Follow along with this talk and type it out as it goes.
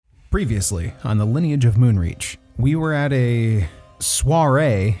Previously on the Lineage of Moonreach, we were at a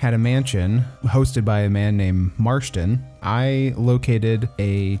soiree at a mansion hosted by a man named Marston. I located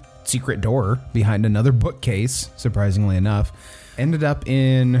a secret door behind another bookcase, surprisingly enough. Ended up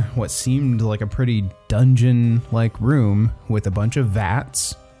in what seemed like a pretty dungeon-like room with a bunch of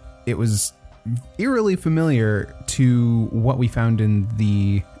vats. It was eerily familiar to what we found in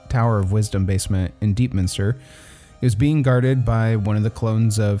the Tower of Wisdom basement in Deepminster. It was being guarded by one of the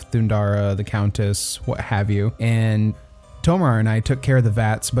clones of Thundara, the Countess, what have you. And Tomar and I took care of the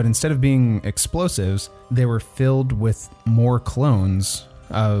vats, but instead of being explosives, they were filled with more clones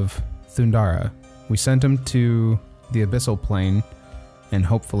of Thundara. We sent them to the Abyssal Plane, and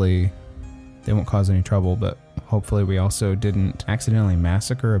hopefully they won't cause any trouble, but hopefully we also didn't accidentally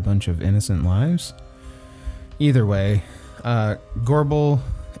massacre a bunch of innocent lives. Either way, Gorbel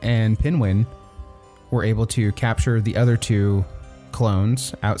and Pinwin were able to capture the other two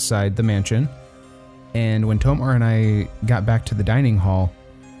clones outside the mansion. And when Tomar and I got back to the dining hall,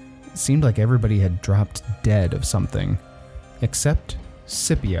 it seemed like everybody had dropped dead of something, except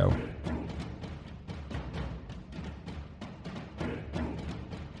Scipio.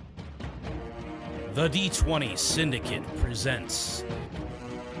 The D20 Syndicate presents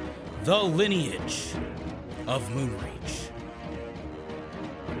The Lineage of Moonreach.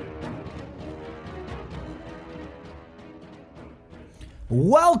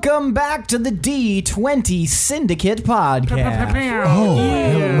 Welcome back to the D20 Syndicate podcast.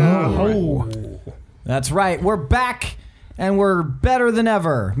 Oh. That's right, we're back, and we're better than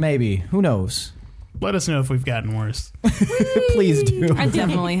ever, maybe. Who knows? Let us know if we've gotten worse. Please do. I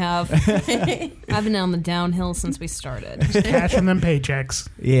definitely have. I've been on the downhill since we started. Cashing them paychecks.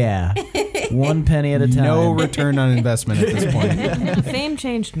 Yeah. 1 penny at a time. No return on investment at this point. Fame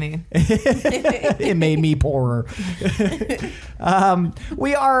changed me. It made me poorer.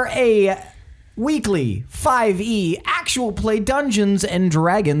 We are a weekly 5e actual play Dungeons and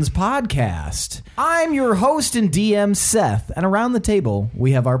Dragons podcast. I'm your host and DM, Seth, and around the table,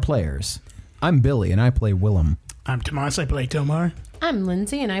 we have our players. I'm Billy, and I play Willem. I'm Tomas, I play Tomar. I'm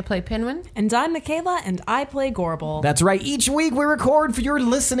Lindsay, and I play Pinwin. And I'm Michaela, and I play Gorbel. That's right. Each week we record for your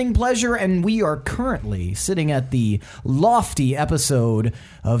listening pleasure, and we are currently sitting at the lofty episode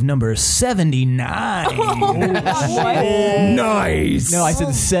of number 79. Nice! No, I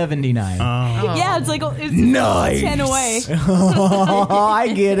said 79. Yeah, it's like it's Nice! 10 away.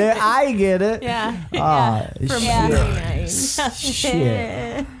 I get it. Yeah. From Yeah.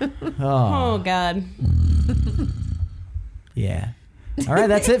 Shit. Oh, God. Yeah. All right,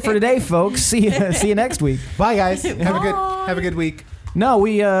 that's it for today, folks. See you next week. Bye, guys. Have a good week. No,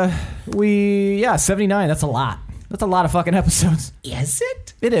 we 79. That's a lot. That's a lot of fucking episodes. Is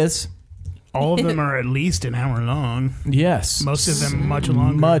it? It is. All of them are at least an hour long. Yes. Most of them much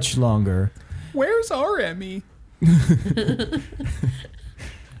longer. Much longer. Where's our Emmy?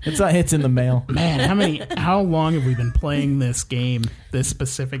 It's in the mail. Man, how long have we been playing this game, this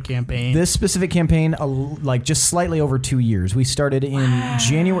specific campaign? This specific campaign, like just slightly over 2 years. We started in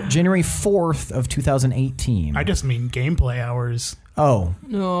January 4th of 2018. I just mean gameplay hours. Oh,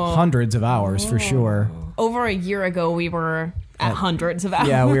 hundreds of hours for sure. Over a year ago, we were at hundreds of hours.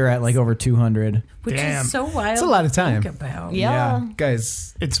 Yeah, we were at like over 200. Which Damn. is so wild. It's a lot of to time. think about. Yeah.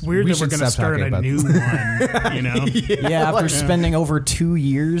 Guys, It's weird We that we're should going to stop start talking a about new one, you know? Yeah, after spending over 2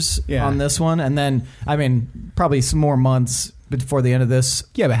 years on this one, and then, I mean, probably some more months before the end of this.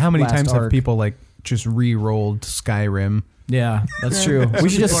 yeah, but how many last times have arc. people like just re-rolled Skyrim? Yeah, that's true. We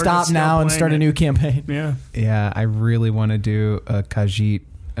should just People are stop just now not and start a playing new campaign. Yeah. Yeah, I really want to do a Khajiit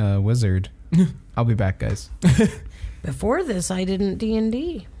wizard. I'll be back, guys. Before this, I didn't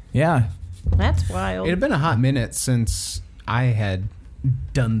D&D. Yeah. That's wild. It had been a hot minute since I had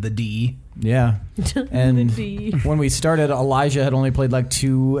done the D. Yeah. And D. when we started, Elijah had only played like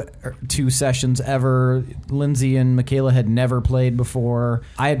two sessions ever. Lindsay and Michaela had never played before.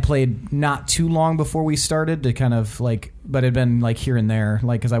 I had played not too long before we started to kind of like, but it had been like here and there,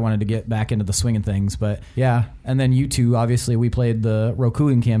 like because I wanted to get back into the swing of things. But yeah, and then you two, obviously, we played the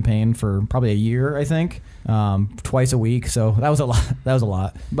Rokugan campaign for probably a year, I think, twice a week. So that was a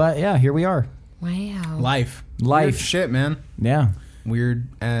lot. But yeah, here we are. Wow. Life. Life. Weird shit, man. Yeah. Weird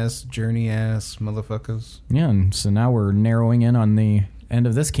ass, journey ass motherfuckers. Yeah, and so now we're narrowing in on the end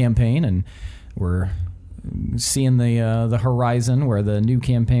of this campaign, and we're seeing the horizon where the new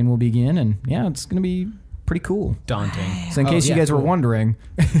campaign will begin, and yeah, it's going to be pretty cool. Daunting. So in case you guys were wondering,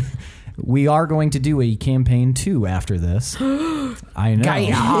 we are going to do a campaign 2 after this. I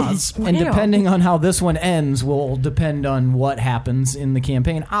know. And depending on how this one ends will depend on what happens in the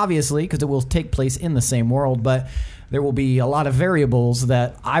campaign, obviously, because it will take place in the same world, but there will be a lot of variables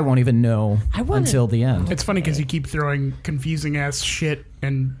that I won't even know until the end. It's funny because you keep throwing confusing ass shit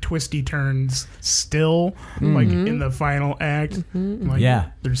and twisty turns still, like in the final act. Like,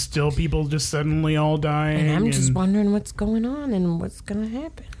 Yeah. there's still people just suddenly all dying. And I'm just wondering what's going on and what's going to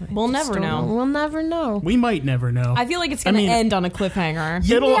happen. We'll never know. We'll never know. We might never know. I feel like it's going to end on a cliffhanger.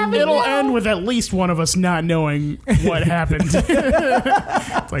 It'll end with at least one of us not knowing what happened.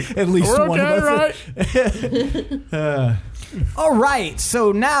 It's like, At least we're one of okay, us. right? All right,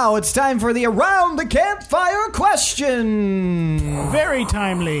 so now it's time for the Around the Campfire question. Very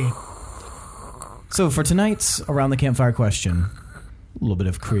timely. So for tonight's Around the Campfire question, a little bit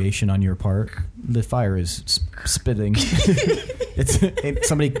of creation on your part. The fire is spitting.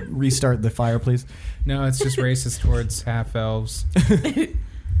 Somebody restart the fire, please. No, it's just racist towards half elves.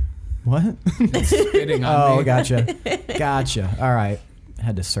 What? Spitting on me. Gotcha. All right.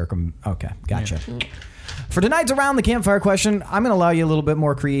 Had to Okay, gotcha. Yeah. For tonight's Around the Campfire question, I'm going to allow you a little bit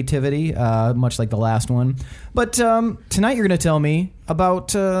more creativity, much like the last one. But tonight you're going to tell me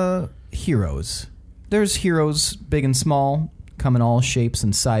about heroes. There's heroes big and small, come in all shapes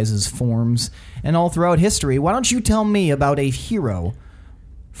and sizes, forms, and all throughout history. Why don't you tell me about a hero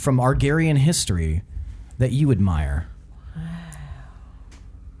from Argarian history that you admire?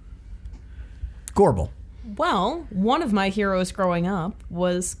 Gorbel. Well, one of my heroes growing up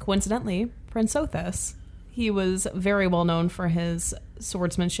was, coincidentally, Prince Othis. He was very well known for his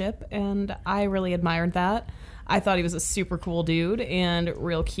swordsmanship, and I really admired that. I thought he was a super cool dude and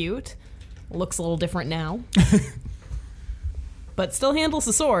real cute. Looks a little different now. But still handles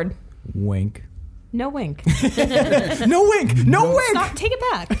the sword. Wink. No wink. No wink! No wink! Stop, take it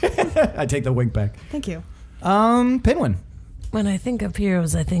back. I take the wink back. Thank you. Pinwin. When I think of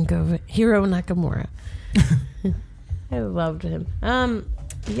heroes, I think of Hiro Nakamura. I loved him.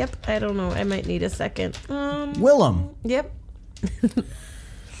 Yep, I don't know. I might need a second. Willem. Yep.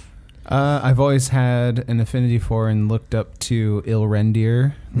 I've always had an affinity for and looked up to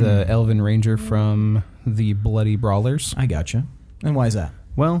Ilrendir, the Elven Ranger from the Bloody Brawlers. I gotcha. And why is that?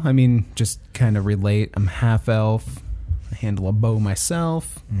 Well, I mean, just kind of relate. I'm half elf. I handle a bow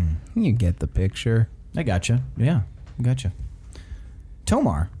myself. You get the picture. I gotcha. Yeah, I gotcha.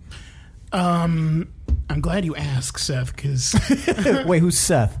 Tomar. I'm glad you asked, Seth, because Wait, who's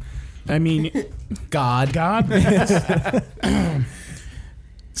Seth? I mean, God.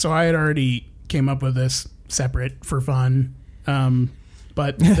 So I had already came up with this separate for fun,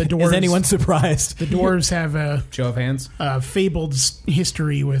 but the dwarves. Is anyone surprised? The dwarves have a Show of hands. fabled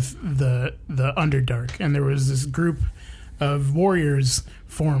history with the Underdark, and there was this group of warriors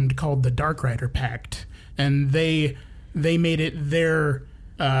formed called the Dark Rider Pact, and they made it their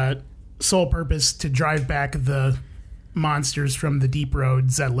sole purpose to drive back the monsters from the deep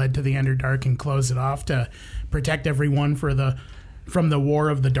roads that led to the Underdark and close it off to protect everyone from the War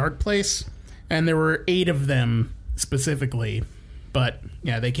of the Dark Place. And there were 8 of them specifically, but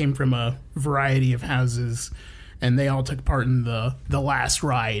yeah, they came from a variety of houses, and they all took part in the last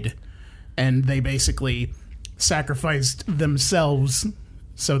ride, and they basically sacrificed themselves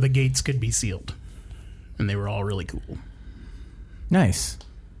so the gates could be sealed, and they were all really cool. Nice.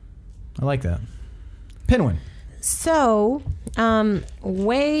 I like that. Pinwin. So,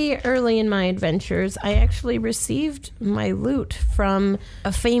 way early in my adventures, I actually received my loot from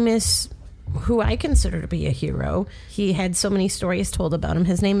a famous, who I consider to be a hero. He had so many stories told about him.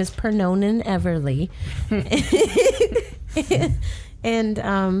 His name is Pernonan Everly.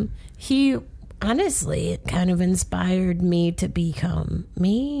 And he, honestly, it kind of inspired me to become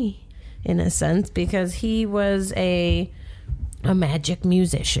me, in a sense, because he was a magic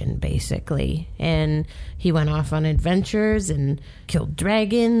musician, basically, and he went off on adventures and killed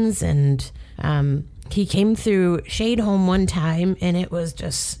dragons, and he came through Shadeholm one time, and it was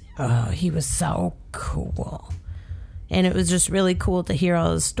just he was so cool, and it was just really cool to hear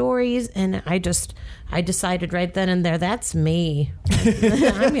all his stories. And I decided right then and there, that's me.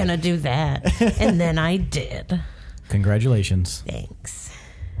 I'm gonna do that, and then I did. Congratulations. Thanks.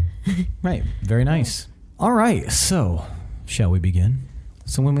 Right. Very nice. All right. So, shall we begin?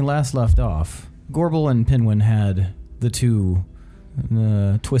 So when we last left off, Gorbel and Pinwin had the two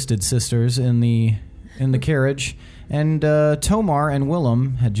twisted sisters in the carriage, and Tomar and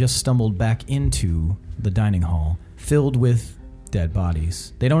Willem had just stumbled back into the dining hall, filled with dead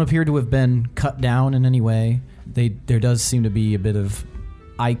bodies. They don't appear to have been cut down in any way. There does seem to be a bit of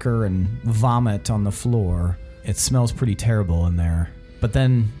ichor and vomit on the floor. It smells pretty terrible in there. But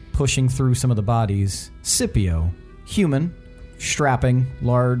then, pushing through some of the bodies, Scipio, human, strapping,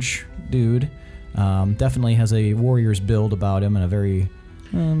 large dude, definitely has a warrior's build about him and a very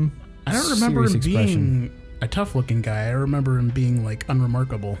I don't remember him serious expression. being a tough-looking guy. I remember him being like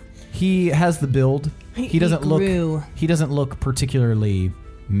unremarkable. He has the build. He doesn't grew. He doesn't look particularly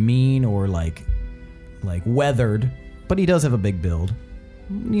mean or like weathered, but he does have a big build.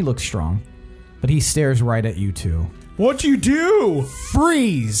 He looks strong, but he stares right at you two. What'd you do?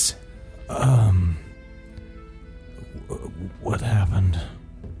 Freeze! What happened?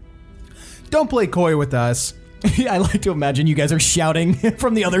 Don't play coy with us. I like to imagine you guys are shouting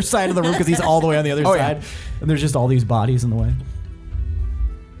from the other side of the room because he's all the way on the other side, and there's just all these bodies in the way.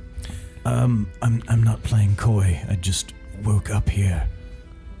 I'm not playing coy. I just woke up here.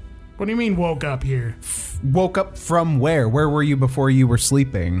 What do you mean woke up here? Woke up from where? Where were you before you were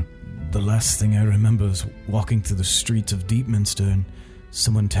sleeping? The last thing I remember is walking through the streets of Deepminster and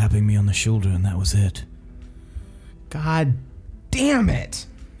someone tapping me on the shoulder, and that was it. God damn it.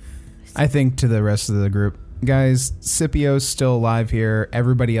 I think to the rest of the group, guys, Scipio's still alive here.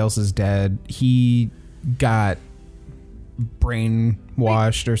 Everybody else is dead. He got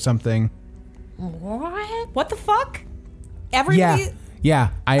brainwashed or something. What the fuck? Everybody. Yeah.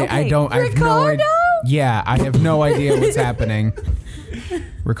 I Okay. don't. I have no idea. Yeah, I have no idea what's happening.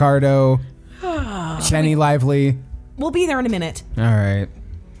 Ricardo, Penny Lively. We'll be there in a minute. All right.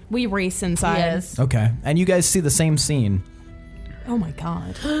 We race inside. Yes. Okay, and you guys see the same scene. Oh my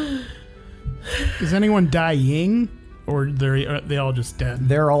god. Is anyone dying, or are they all just dead?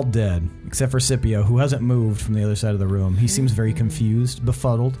 They're all dead, except for Scipio, who hasn't moved from the other side of the room. He seems very confused,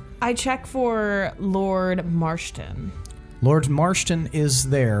 befuddled. I check for Lord Marston. Lord Marston is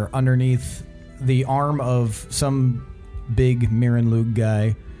there underneath the arm of some big Mirren Luke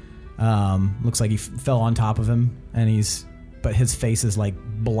guy. Looks like he fell on top of him, but his face is like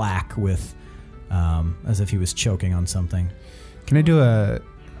black with, as if he was choking on something. Can I do it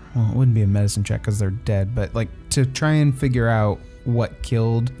wouldn't be a medicine check because they're dead, but like to try and figure out what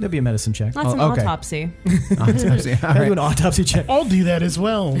killed. There'll be a medicine check. That's an okay. autopsy. Autopsy. All I'll do right. an autopsy check. I'll do that as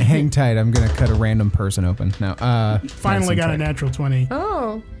well. Hang tight. I'm going to cut a random person open. Now, Finally got a check. natural 20.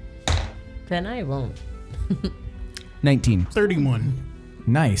 Oh. Then I won't. 19. 31.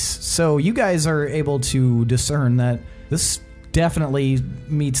 Nice. So you guys are able to discern that this definitely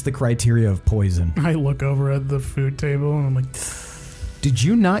meets the criteria of poison. I look over at the food table and I'm like, Did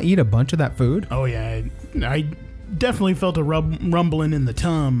you not eat a bunch of that food? oh yeah, I definitely felt a rumbling in the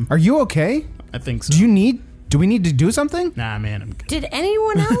tum. Are you okay? I think so. Do we need to do something? Nah, man, I'm good. Did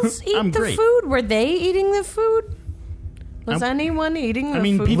anyone else eat I'm the great. food? Were they eating the food? Was I'm- anyone eating the I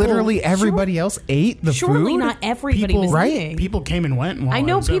mean, food? people- Literally everybody else ate the Surely food? not everybody People- was right? eating. People came and went while I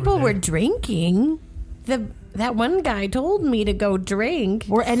know was over people there. were drinking. That one guy told me to go drink.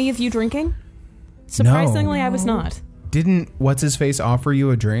 Were any of you drinking? Surprisingly, I was not. Didn't What's-His-Face offer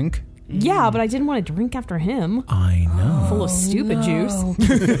you a drink? Yeah, but I didn't want to drink after him. I know. Full of stupid juice.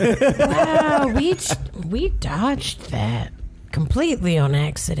 Wow, we dodged that completely on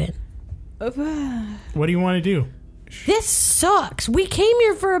accident. What do you want to do? This sucks. We came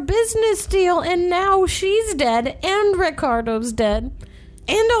here for a business deal, and now she's dead, and Ricardo's dead,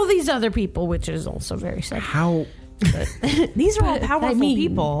 and all these other people, which is also very sad. How These are all But, powerful I mean-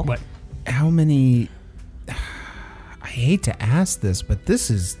 people. What? how many I hate to ask this, but this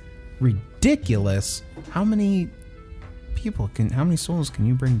is ridiculous. How many souls can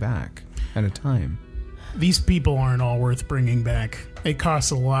you bring back at a time? These people aren't all worth bringing back. It costs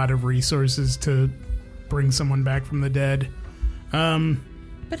a lot of resources to bring someone back from the dead.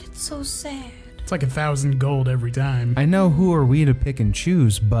 But it's so sad. It's like 1,000 gold every time. I know who are we to pick and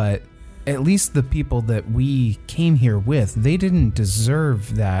choose, but at least the people that we came here with, they didn't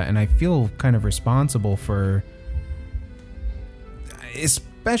deserve that, and I feel kind of responsible for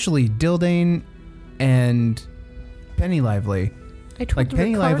especially Dildane and Penny Lively. I told Like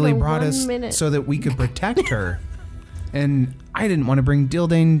Penny Ricardo Lively brought 1 us minute. so that we could protect her. And I didn't want to bring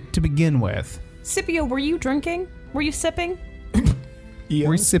Dildane to begin with. Scipio, were you drinking? Were you sipping?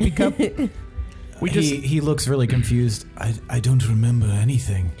 We're sippy cup. He looks really confused. I don't remember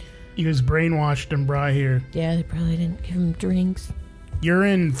anything. You was brainwashed and brought here. Yeah, they probably didn't give him drinks. You're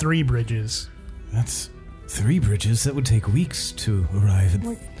in Three Bridges. That's 3 bridges. That would take weeks to arrive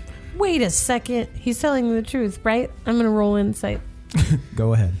at. Wait a second. He's telling the truth, right? I'm going to roll insight.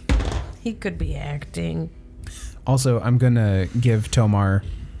 Go ahead. He could be acting. Also, I'm going to give Tomar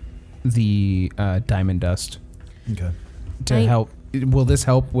the diamond dust Okay. to help. Will this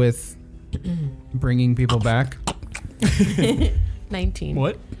help with bringing people back? 19.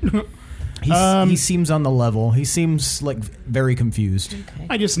 What? He seems on the level. He seems like very confused. Okay.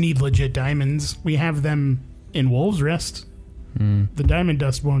 I just need legit diamonds. We have them in Wolves Rest. The diamond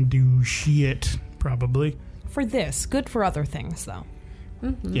dust won't do shit, probably. For this. Good for other things, though.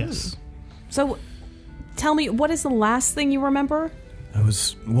 Yes. So, Tell me, what is the last thing you remember? I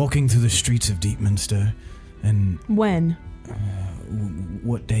was walking through the streets of Deepminster, and When?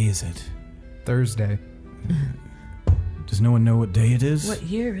 what day is it? Thursday. Does no one know what day it is? What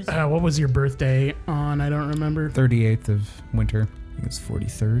year is it? What was your birthday on? I don't remember. 38th of winter. I think it's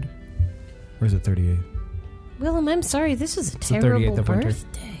 43rd. Or is it 38th? Willem, I'm sorry. This is a the 38th terrible of winter.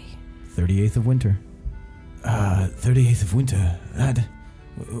 birthday. 38th of winter. 38th of winter.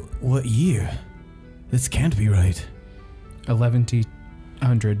 What year? This can't be right.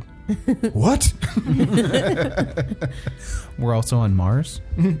 1100. What? We're also on Mars.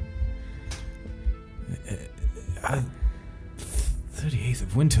 38th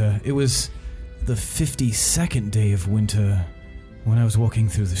of winter. It was the 52nd day of winter when I was walking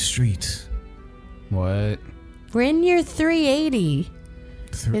through the street. What? We're in year 380.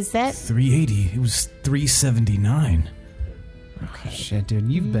 Is that 380? It was 379. Shit,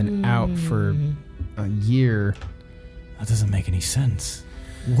 dude, you've been out for a year. That doesn't make any sense.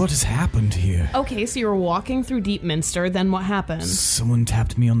 What has happened here? Okay, so you were walking through Deepminster, then what happened? Someone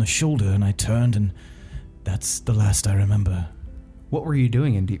tapped me on the shoulder and I turned, and that's the last I remember. What were you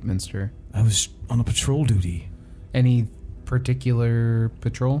doing in Deepminster? I was on a patrol duty. Any particular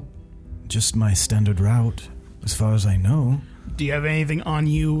patrol? Just my standard route, as far as I know. Do you have anything on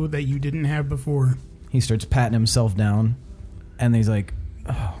you that you didn't have before? He starts patting himself down, and he's like,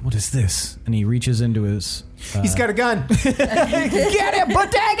 oh, what is this? And he reaches into his... He's got a gun. Get him,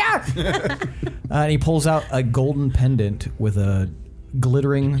 bodega! and he pulls out a golden pendant with a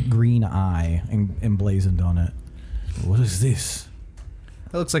glittering green eye emblazoned on it. What is this?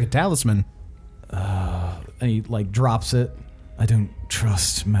 That looks like a talisman. And he, drops it. I don't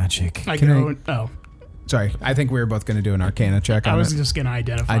trust magic. Oh, Sorry, I think we were both going to do an Arcana check on I was it. just going to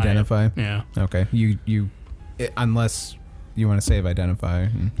identify. Identify? It. Yeah. Okay. Unless you want to save identify.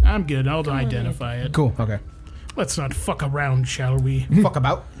 I'm good. I'll identify it. Cool. Okay. Let's not fuck around, shall we? Fuck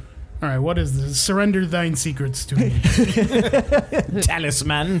about. All right, what is this? Surrender thine secrets to me.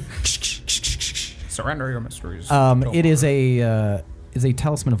 Talisman. Surrender your mysteries. It is a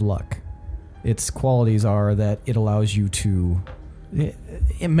talisman of luck. Its qualities are that it allows you to...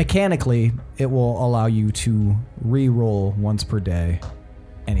 mechanically, it will allow you to re-roll once per day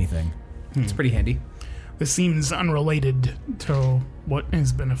anything. It's pretty handy. This seems unrelated to what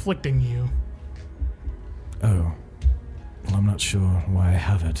has been afflicting you. Oh. Well, I'm not sure why I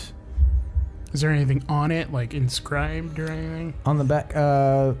have it. Is there anything on it, like inscribed or anything? On the back,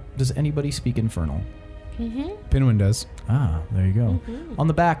 does anybody speak Infernal? Pinwin does. Ah, there you go. On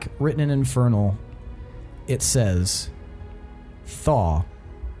the back, written in Infernal, it says, Thaw,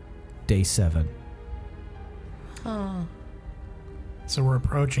 Day 7. Oh, So we're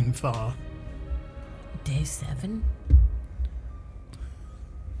approaching thaw. day 7?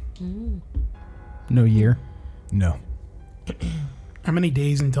 No year. No. How many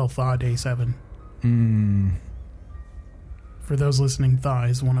days until thaw day 7? For those listening, thaw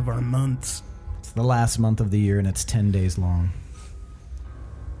is one of our months. It's the last month of the year, and it's 10 days long.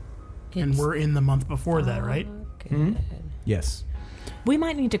 And we're in the month before that, right? Good. Yes. We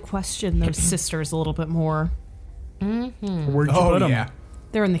might need to question those sisters a little bit more. Where'd you put them?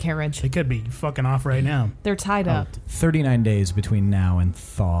 They're in the carriage. They could be fucking off right now. They're tied up. 39 days between now and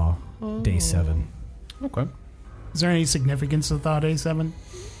Thaw, Day 7. Okay. Is there any significance to thaw day 7?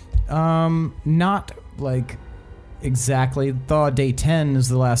 Not exactly. Thaw Day 10 is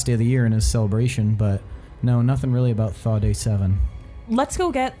the last day of the year in his celebration, but no, nothing really about Thaw Day 7. Let's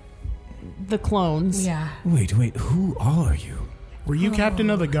go get the clones. Yeah. Wait, who are you? Were you captain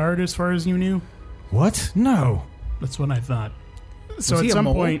of the guard as far as you knew? What? No. That's what I thought. So Was he a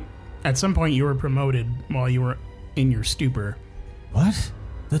mole? at some point you were promoted while you were in your stupor. What?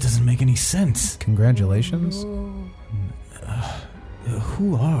 That doesn't make any sense. Congratulations. Who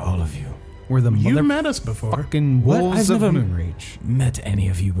are all of you? We're the You met us before. motherfucking What? wolves I've of never- Moonreach. Met any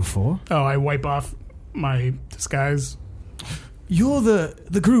of you before? Oh, I wipe off my disguise. You're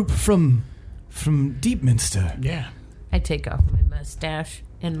the group from Deepminster. Yeah. I take off my mustache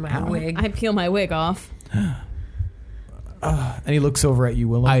and my wig. I peel my wig off. And he looks over at you,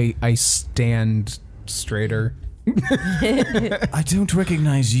 Willem. I stand straighter. I don't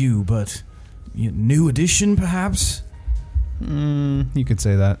recognize you, but new addition, perhaps? You could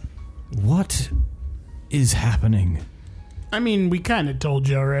say that. What is happening? I mean, we kind of told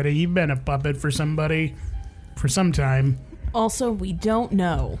you already. You've been a puppet for somebody for some time. Also, we don't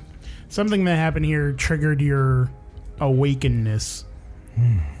know. Something that happened here triggered your awakenness.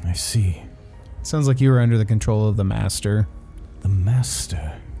 I see. Sounds like you were under the control of the master. The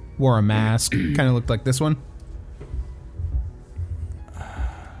master. Wore a mask. Kind of looked like this one.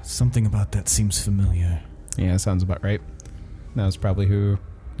 Something about that seems familiar. Yeah, sounds about right. That was probably who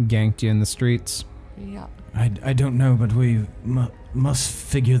ganked you in the streets. Yeah. I don't know, but we must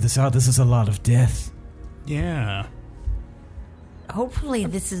figure this out. This is a lot of death. Yeah. Hopefully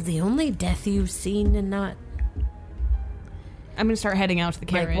this is the only death you've seen and not I'm going to start heading out to the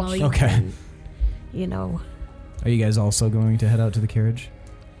carriage. like while you Okay. can, you know. Are you guys also going to head out to the carriage?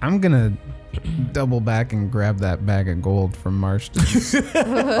 I'm gonna double back and grab that bag of gold from Marston's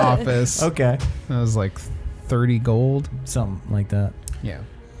office. Okay. That was like 30 gold. Something like that. Yeah.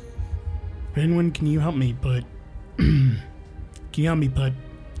 Benwin, can you help me put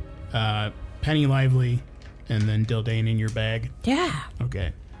Penny Lively and then Dildane in your bag? Yeah.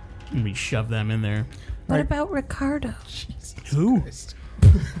 Okay. And we shove them in there. What about Ricardo? Who?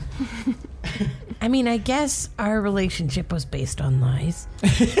 I mean, I guess our relationship was based on lies.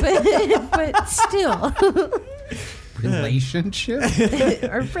 but still. Relationship?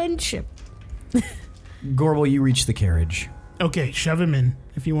 Our friendship. Gorbel, you reach the carriage. Okay, shove him in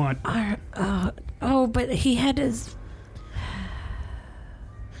if you want. But he had his...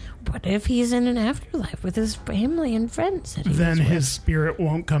 What if he's in an afterlife with his family and friends? That he Then was with? his spirit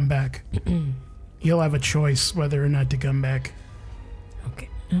won't come back. He'll have a choice whether or not to come back.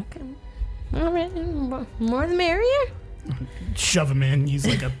 Okay. All right. More the merrier? Shove him in. Use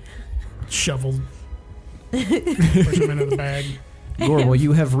like a shovel. Push him into the bag. Gorbel,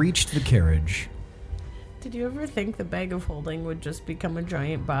 you have reached the carriage. Did you ever think the bag of holding would just become a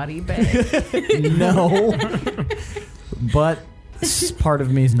giant body bag? No. But part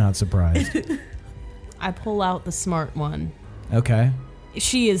of me is not surprised. I pull out the smart one. Okay.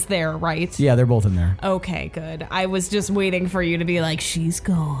 She is there, right? Yeah, they're both in there. Okay, good. I was just waiting for you to be like, she's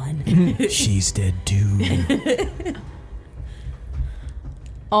gone. She's dead too.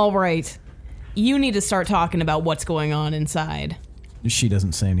 All right. You need to start talking about what's going on inside. She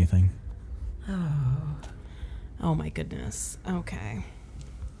doesn't say anything. Oh my goodness. Okay.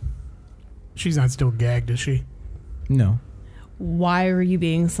 She's not still gagged, is she? No. Why are you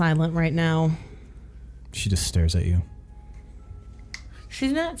being silent right now? She just stares at you.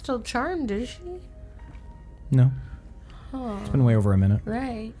 She's not still charmed, is she? No. It's been way over a minute.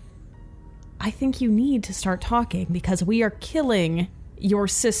 Right. I think you need to start talking because we are killing your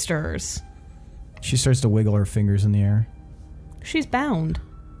sisters. She starts to wiggle her fingers in the air. She's bound.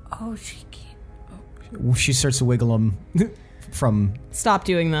 Oh, she can't. She starts to wiggle them from... Stop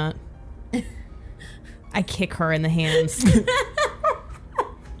doing that. I kick her in the hands.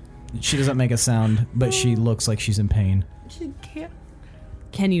 She doesn't make a sound, but she looks like she's in pain. She can't.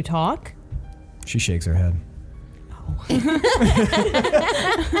 Can you talk? She shakes her head.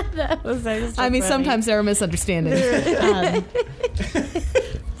 That was so I mean, funny. sometimes there are misunderstandings.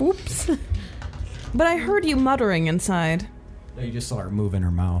 Oops. But I heard you muttering inside. No, you just saw her move in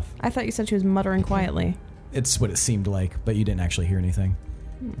her mouth. I thought you said she was muttering quietly. It's what it seemed like, but you didn't actually hear anything.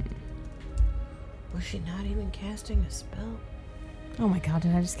 Was she not even casting a spell? Oh my god,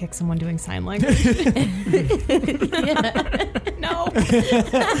 did I just kick someone doing sign language? No.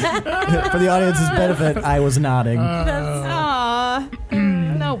 For the audience's benefit, I was nodding.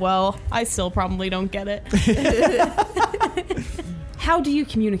 No, well, I still probably don't get it. How do you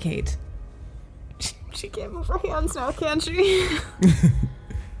communicate? She can't move her hands now, can she?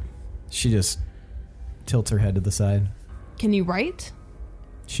 She just tilts her head to the side. Can you write?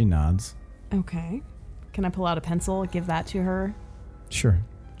 She nods. Okay. Can I pull out a pencil, give that to her? Sure.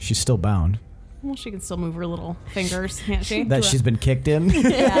 She's still bound. Well, she can still move her little fingers, can't she? That she's been kicked in.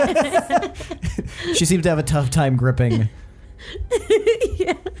 Yeah. She seems to have a tough time gripping.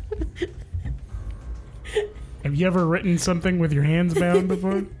 Yeah. Have you ever written something with your hands bound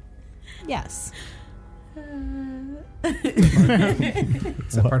before? Yes.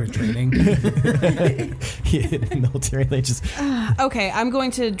 Is that part of training? Military, they just... Okay, I'm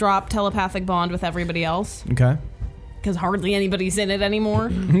going to drop telepathic bond with everybody else Okay. because hardly anybody's in it anymore.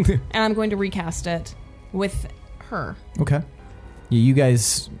 And I'm going to recast it with her. Okay. Yeah, you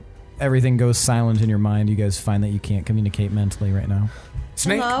guys... Everything goes silent in your mind. You guys find that you can't communicate mentally right now.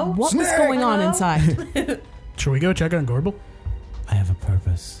 Snake. Hello? What was going on inside? Should we go check on Gorbel? I have a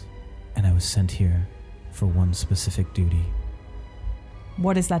purpose, and I was sent here for one specific duty.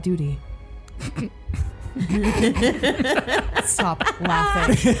 What is that duty? Stop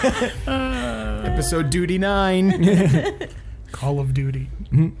laughing. Episode Duty 9. Call of Duty.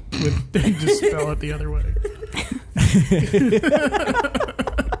 With just spell it the other way.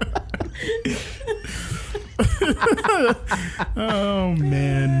 Oh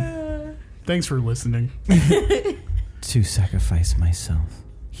man. Thanks for listening. To sacrifice myself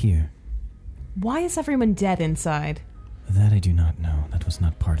here. Why is everyone dead inside? That I do not know. That was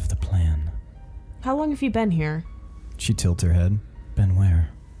not part of the plan. How long have you been here? She tilts her head. Been where?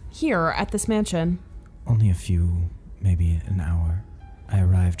 Here, at this mansion. Only a few, maybe an hour. I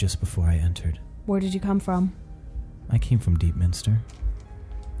arrived just before I entered. Where did you come from? I came from Deepminster.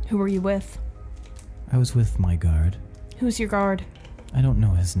 Who were you with? I was with my guard. Who's your guard? I don't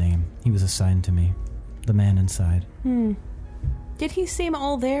know his name. He was assigned to me. The man inside. Did he seem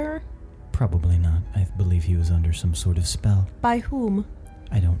all there? Probably not. I believe he was under some sort of spell. By whom?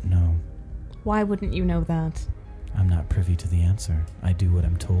 I don't know. Why wouldn't you know that? I'm not privy to the answer. I do what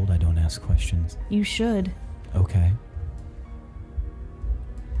I'm told. I don't ask questions. You should. Okay.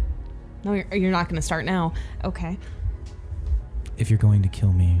 No, you're not going to start now. Okay. If you're going to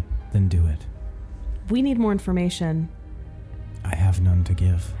kill me, then do it. We need more information. I have none to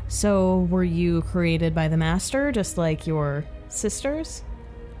give. So, were you created by the Master, just like your sisters?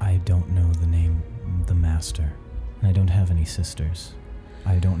 I don't know the name, the Master, and I don't have any sisters.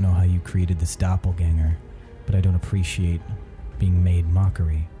 I don't know how you created this doppelganger, but I don't appreciate being made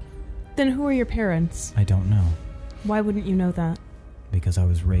mockery. Then who are your parents? I don't know, Why wouldn't you know that? because I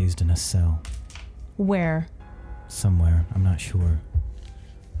was raised in a cell. Where? Somewhere, I'm not sure.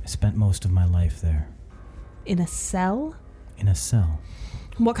 I spent most of my life there. In a cell? In a cell.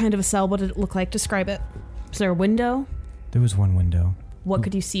 What kind of a cell? What did it look like? Describe it. Is there a window? There was one window. What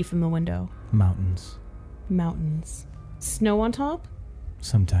could you see from the window? Mountains. Mountains. Snow on top?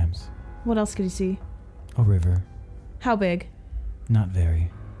 Sometimes. What else could you see? A river. How big? Not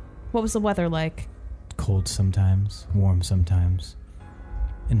very. What was the weather like? Cold sometimes, warm sometimes.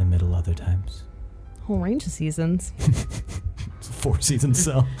 In the middle other times. Whole range of seasons. It's a 4-season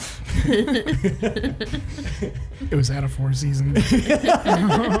cell. It was out of 4 seasons.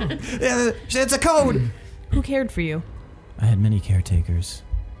 It's a code! Who cared for you? I had many caretakers.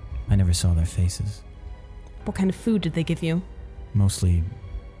 I never saw their faces. What kind of food did they give you? Mostly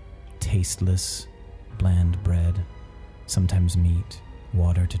tasteless, bland bread. Sometimes meat,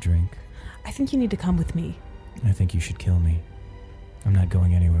 water to drink. I think you need to come with me. I think you should kill me. I'm not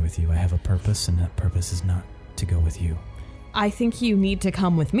going anywhere with you. I have a purpose, and that purpose is not to go with you. I think you need to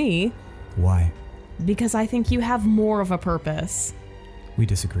come with me Why? because I think you have more of a purpose. We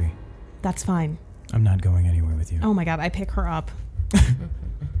disagree. That's fine. I'm not going anywhere with you. Oh my god, I pick her up.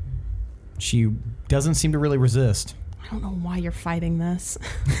 She doesn't seem to really resist. I don't know why you're fighting this.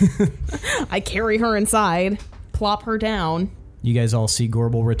 I carry her inside, plop her down. You guys all see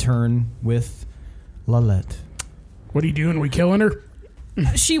Gorbel return with Lalette. What are you doing? We killing her?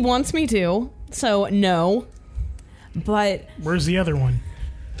 She wants me to, so no. But Where's the other one?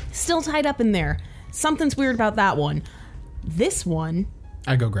 still tied up in there. Something's weird about that one. This one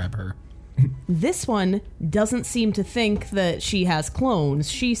I go grab her. doesn't seem to think that she has clones.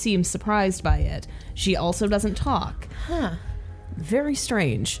 She seems surprised by it. She also doesn't talk. Huh. Very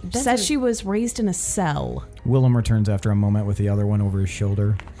strange. Doesn't- Says she was raised in a cell. Willem returns after a moment with the other one over his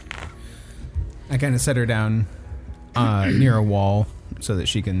shoulder. I kind of set her down near a wall so that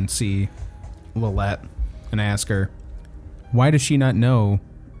she can see Lilette, and I ask her, why does she not know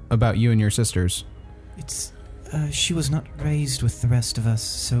about you and your sisters? It's, she was not raised with the rest of us,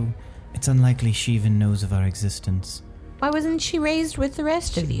 so it's unlikely she even knows of our existence. Why wasn't she raised with the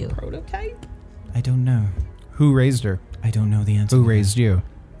rest of you? Prototype? I don't know. Who raised her? I don't know the answer. Who to that. raised you?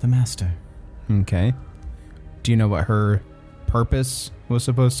 The Master. Okay. Do you know what her purpose was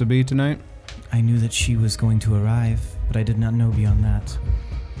supposed to be tonight? I knew that she was going to arrive, but I did not know beyond that.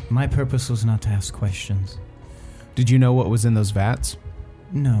 My purpose was not to ask questions. Did you know what was in those vats?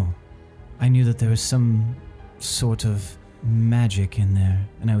 No. I knew that there was some sort of magic in there,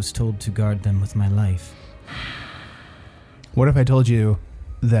 and I was told to guard them with my life. What if I told you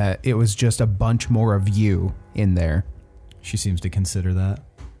that it was just a bunch more of you in there? She seems to consider that.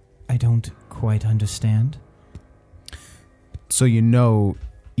 I don't quite understand. So you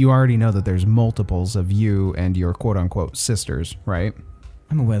already know that there's multiples of you and your quote-unquote sisters, right?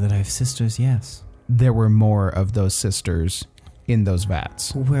 I'm aware that I have sisters, yes. There were more of those sisters in those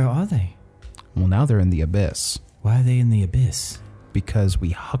vats. Where are they? Well, now they're in the abyss Why are they in the abyss? because we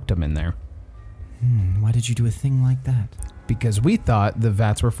hucked them in there. Why did you do a thing like that? Because we thought the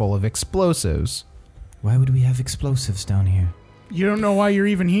vats were full of explosives. Why would we have explosives down here? You don't know why you're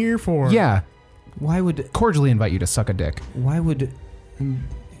even here for. Yeah, Why would... cordially invite you to suck a dick. Why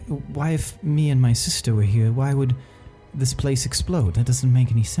if me and my sister were here, why would this place explode? That doesn't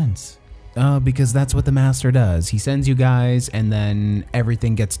make any sense. Because that's what the Master does. He sends you guys, and then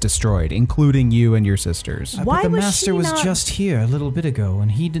everything gets destroyed, including you and your sisters. Why but the was Master she was not- just here a little bit ago, and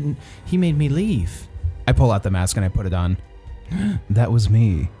he made me leave. I pull out the mask and I put it on. That was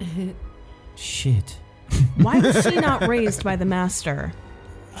me. Shit. Why was she not raised by the master?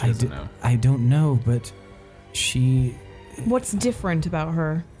 I don't know, but she... What's different about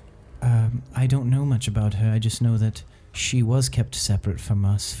her? I don't know much about her. I just know that she was kept separate from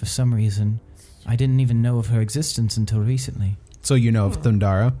us for some reason. I didn't even know of her existence until recently. So you know of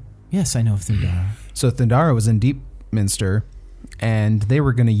Thundara? Yes, I know of Thundara. So Thundara was in Deepminster, and they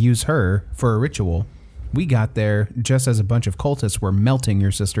were going to use her for a ritual. We got there just as a bunch of cultists were melting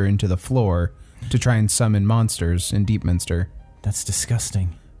your sister into the floor to try and summon monsters in Deepminster. That's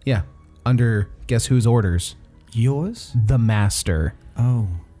disgusting. Yeah, under guess whose orders? Yours? The Master. Oh.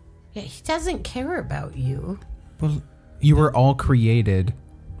 Yeah, he doesn't care about you. Well, You were all created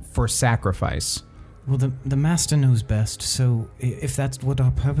for sacrifice. well, the master knows best, so if that's what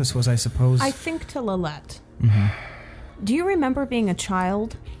our purpose was, I suppose... I think to Lilette. Mm-hmm. Do you remember being a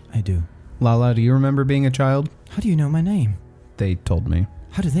child? I do. Lala, do you remember being a child? How do you know my name? They told me.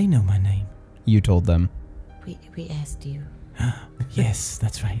 How do they know my name? You told them. We asked you. Yes,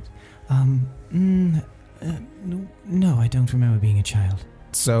 that's right. No, I don't remember being a child.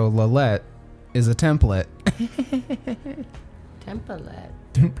 So Lilette is a template. Templet.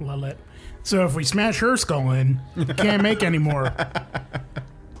 Lilith. So if we smash her skull in, can't make any more.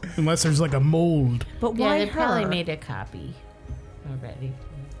 Unless there's like a mold. But Yeah, why they her? probably made a copy already.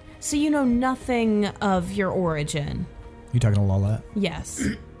 So you know nothing of your origin? You talking to Lola? Yes.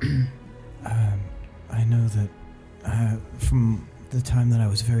 I know that from the time that I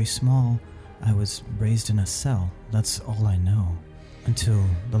was very small, I was raised in a cell. That's all I know. Until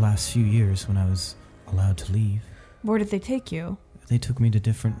the last few years when I was allowed to leave. Where did they take you? They took me to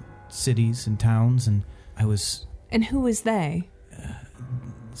different cities and towns, and I was And who is they?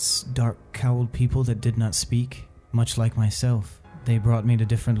 dark-cowled people that did not speak, much like myself. They brought me to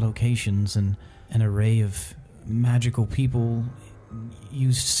different locations, and an array of magical people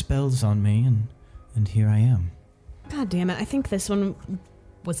used spells on me, and here I am. God damn it. I think this one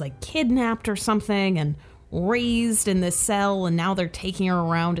was like kidnapped or something and raised in this cell, and now they're taking her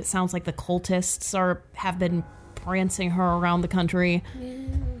around. It sounds like the cultists have been prancing her around the country.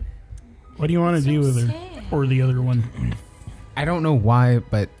 What do you want to do with her? sad. Or the other one? I don't know why,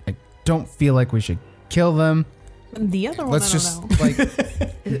 but I don't feel like we should kill them. The other one, Let's I just don't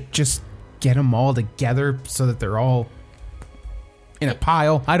know. like just get them all together so that they're all in a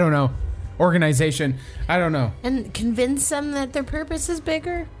pile. I don't know. Organization. I don't know. And convince them that their purpose is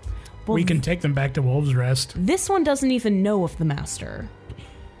bigger? Well, We can take them back to Wolves Rest. This one doesn't even know of the master.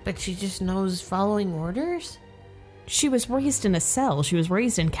 But she just knows following orders? She was raised in a cell. She was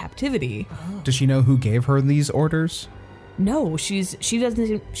raised in captivity. Does she know who gave her these orders? No, she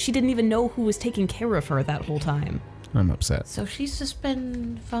didn't even know who was taking care of her that whole time. I'm upset. So she's just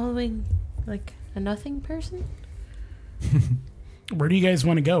been following, like, a nothing person? Where do you guys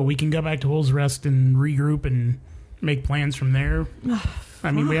want to go? We can go back to Wolves Rest and regroup and make plans from there.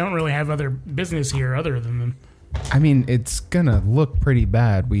 I mean, we don't really have other business here other than them. I mean, it's gonna look pretty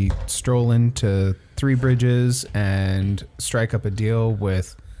bad. We stroll into Three Bridges and strike up a deal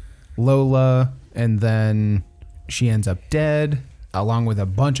with Lola, and then she ends up dead, along with a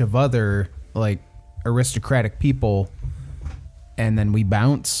bunch of other, like, aristocratic people, and then we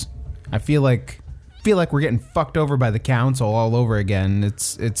bounce. I feel like we're getting fucked over by the council all over again.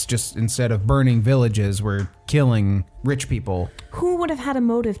 It's just, instead of burning villages, we're killing rich people. Who would have had a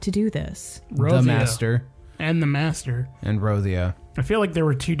motive to do this? The Rothia Master and the Master. and Rothia. I feel like there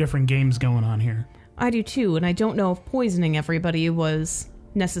were two different games going on here. I do too, and I don't know if poisoning everybody was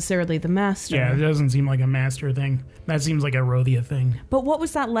necessarily the master. Yeah, it doesn't seem like a Master thing. That seems like a Rothia thing. But what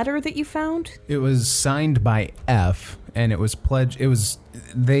was that letter that you found? It was signed by F, and it was pledged.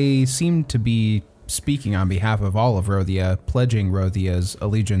 They seemed to be speaking on behalf of all of Rothia, pledging Rothia's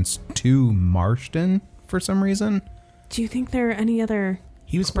allegiance to Marston for some reason. Do you think there are any other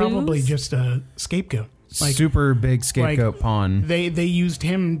He was clues? probably just a scapegoat. Like, Super big scapegoat like, pawn. They used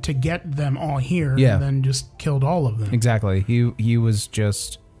him to get them all here, Yeah. and then just killed all of them. Exactly. He was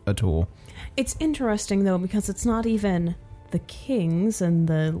just a tool. It's interesting, though, because it's not even the kings and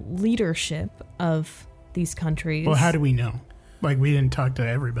the leadership of these countries. Well, how do we know? Like, we didn't talk to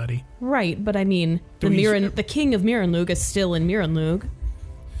everybody. Right, but I mean, Do we- the king of Mirenlug is still in Mirenlug.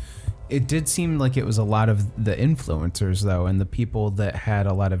 It did seem like it was a lot of the influencers, though, and the people that had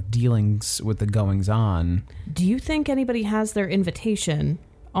a lot of dealings with the goings on. Do you think anybody has their invitation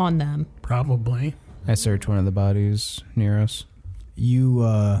on them? Probably. I searched one of the bodies near us. You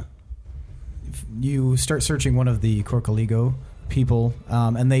start searching one of the Corcoligo people,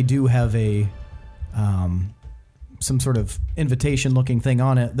 and they do have a some sort of invitation-looking thing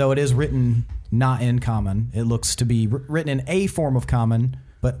on it, though it is written not in common. It looks to be written in a form of common,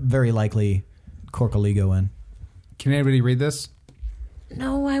 but very likely Corkaligo in. Can anybody read this?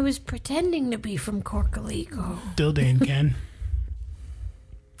 No, I was pretending to be from Corkaligo. Dildane can.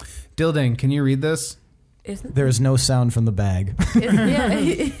 Dildane, can you read this? There is no sound from the bag.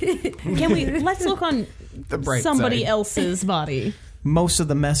 Can we? Let's look on The bright somebody side. else's body. Most of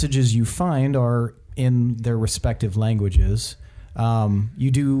the messages you find are in their respective languages.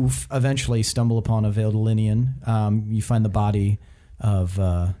 You do eventually stumble upon a Veiled Elenian. You find the body of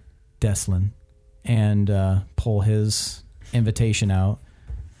Deslin and pull his invitation out.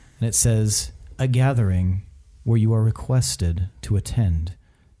 And it says, "A gathering where you are requested to attend.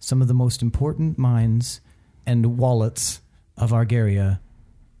 Some of the most important minds and wallets of Argaria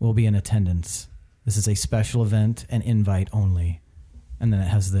will be in attendance. This is a special event and invite only." And then it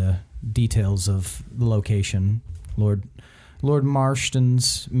has the details of the location. Lord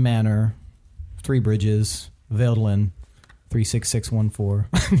Marston's Manor, 3 Bridges, Veiled 36614.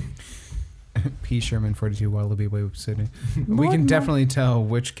 P. Sherman, 42 Wallaby Way, City. We Lord can Mar- definitely tell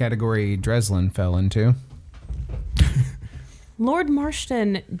which category Dreslin fell into. Lord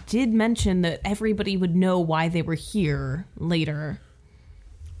Marston did mention that everybody would know why they were here later.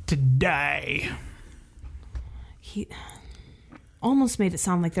 To die. He almost made it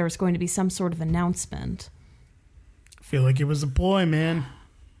sound like there was going to be some sort of announcement. I feel like it was a ploy, man.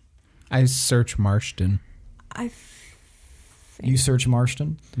 I search Marston. You search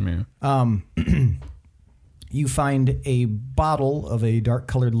Marston. Yeah. You find a bottle of a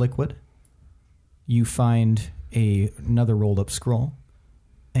dark-colored liquid. You find another rolled-up scroll.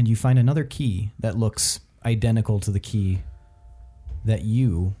 And you find another key that looks identical to the key that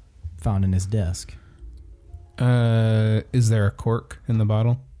you found in his desk. Is there a cork in the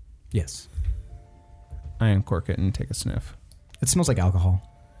bottle? Yes. I uncork it and take a sniff. It smells like alcohol.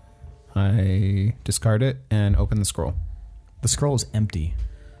 I discard it and open the scroll. The scroll is empty.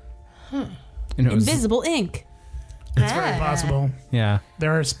 And it was, Invisible ink. It's very possible. yeah.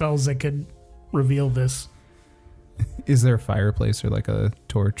 There are spells that could reveal this. Is there a fireplace or like a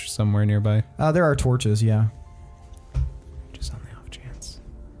torch somewhere nearby? There are torches, yeah. Just on the off chance.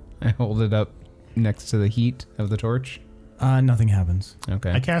 I hold it up next to the heat of the torch. Nothing happens.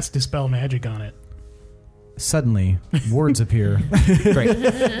 Okay. I cast Dispel Magic on it. Suddenly, words appear. Great.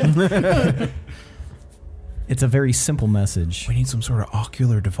 It's a very simple message. We need some sort of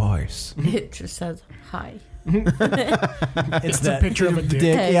ocular device. It just says, hi. It's a picture of a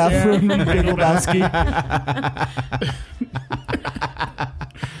dick. yeah, from Big Lebowski.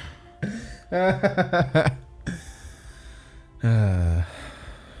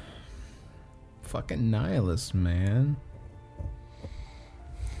 Fucking nihilist, man.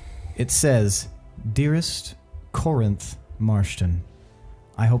 It says, "Dearest Corinth Marston,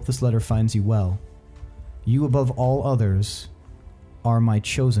 I hope this letter finds you well. You above all others are my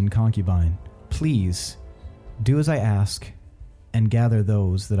chosen concubine. Please do as I ask and gather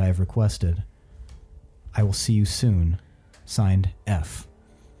those that I have requested. I will see you soon. Signed, F."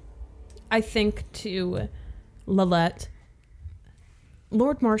 I think to Lillette,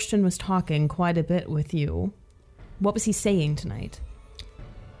 Lord Marston was talking quite a bit with you. What was he saying tonight?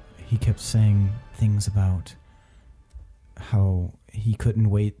 He kept saying things about how he couldn't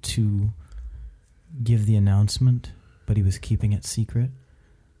wait to give the announcement, but he was keeping it secret.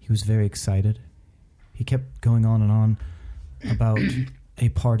 He was very excited. He kept going on and on about a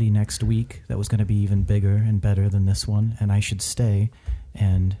party next week that was going to be even bigger and better than this one, and I should stay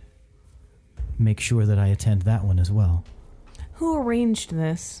and make sure that I attend that one as well. Who arranged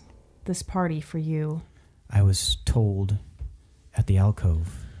this party for you? I was told at the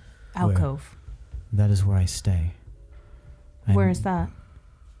alcove. Alcove. That is where I stay. Where is that?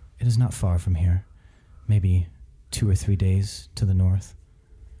 It is not far from here. Maybe 2 or 3 days to the north.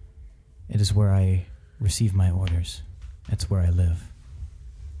 It is where I receive my orders. It's where I live.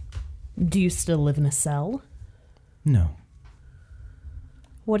 Do you still live in a cell? No.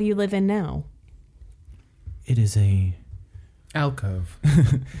 What do you live in now? It is a Alcove.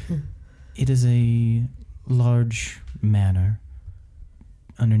 It is a large manor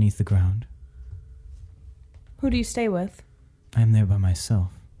underneath the ground. Who do you stay with? I am there by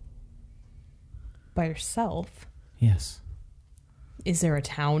myself. By yourself? Yes. Is there a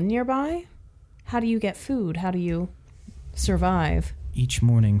town nearby? How do you get food? How do you survive? Each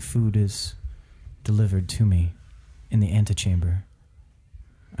morning food is delivered to me in the antechamber.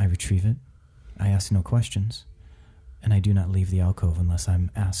 I retrieve it. I ask no questions. And I do not leave the alcove unless I'm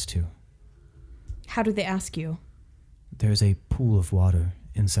asked to. How do they ask you? There's a pool of water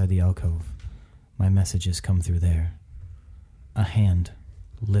inside the alcove. My messages come through there. A hand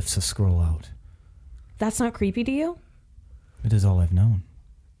lifts a scroll out. That's not creepy to you? It is all I've known.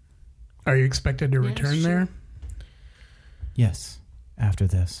 Are you expected to return there? Yes, after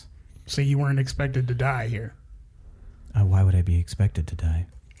this. So you weren't expected to die here. Why would I be expected to die?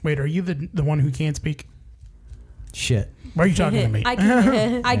 Wait, are you the one who can't speak? Shit. Why are you talking to me?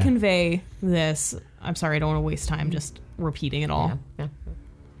 I convey this. I'm sorry, I don't want to waste time just repeating it all. Yeah.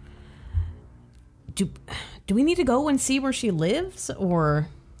 Do we need to go and see where she lives, or?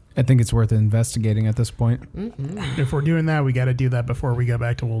 I think it's worth investigating at this point. If we're doing that, we got to do that before we go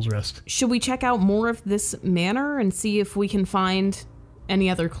back to Wolves Rest. Should we check out more of this manor and see if we can find any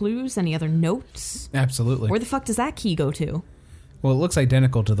other clues, any other notes? Absolutely. Where the fuck does that key go to? Well, it looks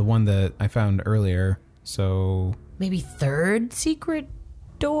identical to the one that I found earlier, so... Maybe third secret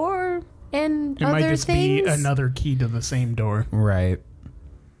door and It other might just things? be another key to the same door. Right.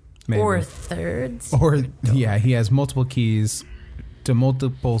 Maybe. Or third Or, yeah, he has multiple keys to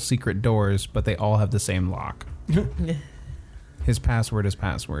multiple secret doors, but they all have the same lock. His password is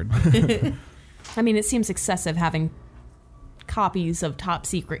password. I mean, it seems excessive having copies of top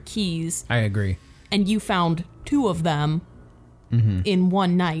secret keys, I agree. and you found 2 of them in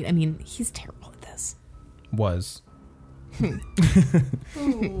one night. I mean, he's terrible at this. Was.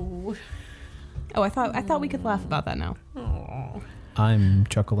 Oh, I thought we could laugh about that now. I'm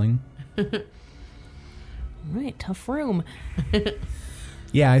chuckling. Right, tough room.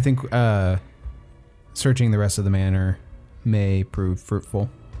 Yeah, I think searching the rest of the manor may prove fruitful.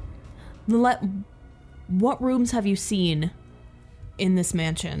 What rooms have you seen in this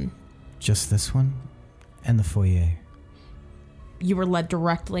mansion? Just this one and the foyer. You were led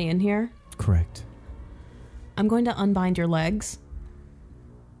directly in here? Correct. I'm going to unbind your legs,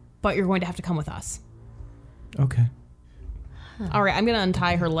 but you're going to have to come with us. Okay. All right, I'm going to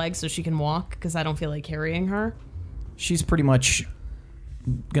untie her legs so she can walk because I don't feel like carrying her. She's pretty much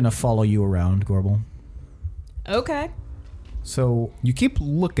gonna follow you around, Gorbel. Okay. So, You keep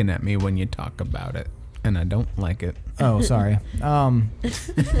looking at me when you talk about it, and I don't like it. oh, sorry. I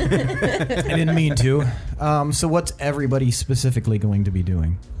didn't mean to. So what's everybody specifically going to be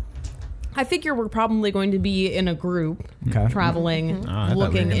doing? I figure we're probably going to be in a group, Okay. traveling, Oh, I thought we were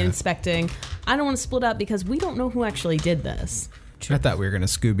looking, gonna- inspecting. I don't want to split up because we don't know who actually did this. I thought we were going to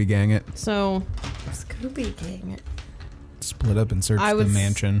Scooby Gang it. So, Scooby Gang. Split up and search I the was-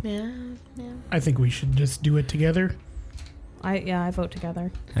 mansion. Yeah. I think we should just do it together. I vote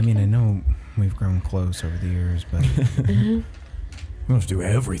together. I mean, I know we've grown close over the years, but... We'll have to do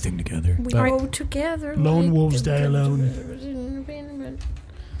everything together. We All right. go together. Lone wolves die alone.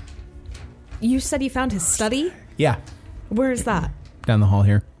 You said you found his study? yeah, Where is that? down the hall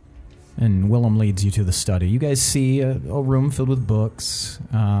here. And Willem leads you to the study. You guys see a room filled with books,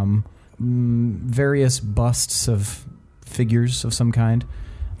 various busts of figures of some kind,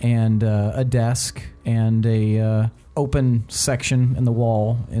 and a desk and a open section in the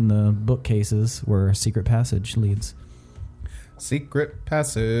wall in the bookcases where a secret passage leads. Secret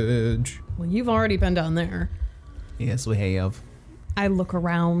passage. Well, you've already been down there. Yes, we have. I look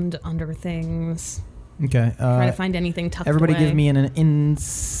around under things, Okay. try to find anything tucked Everybody away. give me an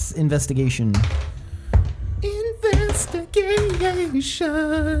investigation.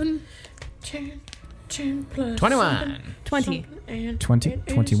 Investigation. 10 plus 21. 20. and 20? it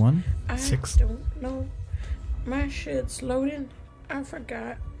is- 21? I 6. don't know. My shit's loading. I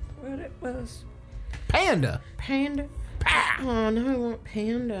forgot what it was. Panda. Panda. Oh no, I want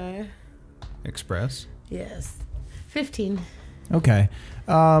Panda. Express. Yes. 15. Okay.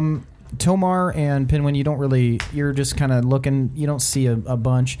 Tomar and Pinwin, you're just kind of looking, you don't see a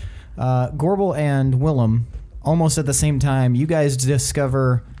bunch. Gorbel and Willem, almost at the same time, you guys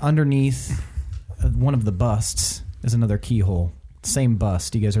discover underneath one of the busts is another keyhole. Same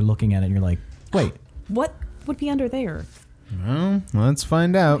bust. You guys are looking at it and you're like, wait. What would be under there? Well, let's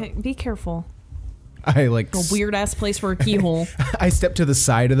find out. Okay, be careful. I like A weird ass place for a keyhole. I step to the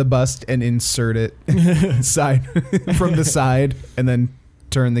side of the bust and insert it side from the side, and then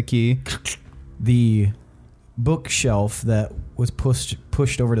turn the key. The bookshelf that was pushed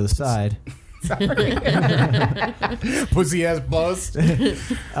over to the side Pussy ass bust.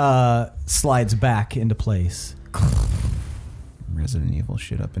 slides back into place. Resident Evil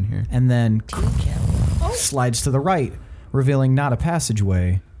shit up in here. And then slides to the right, revealing not a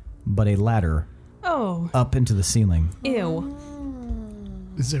passageway, but a ladder Oh, up into the ceiling. ew.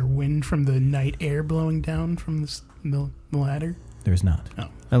 Is there wind from the night air blowing down from the ladder? There's not.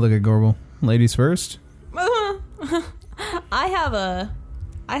 I look at Gorbel. Ladies first. I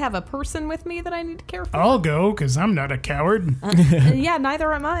have a person with me that I need to care for. I'll go, because I'm not a coward. Yeah,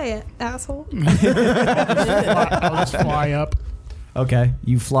 neither am I, asshole. I'll just fly up. Okay,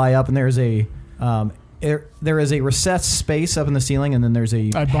 you fly up and there's a There is a recessed space up in the ceiling, and then there's a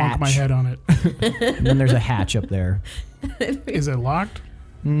I bonk hatch. my head on it. And then there's a hatch up there. Is it locked?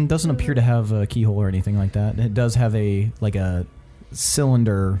 Doesn't appear to have a keyhole or anything like that. It does have a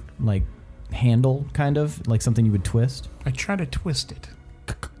cylinder handle, kind of like something you would twist. I try to twist it.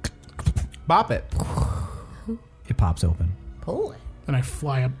 Bop it. It pops open. Pull it. Then I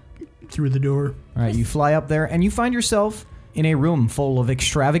fly up through the door. All right, you fly up there, and you find yourself in a room full of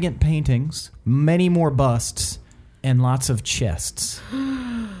extravagant paintings, many more busts, and lots of chests.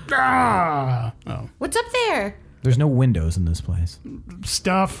 Ah! Oh. What's up there? There's no windows in this place.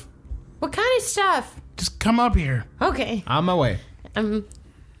 Stuff. What kind of stuff? Just come up here. Okay. On my way. I'm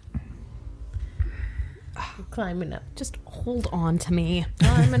climbing up. Just hold on to me.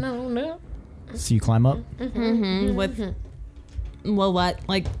 Climbing on up. So you climb up With, well, what?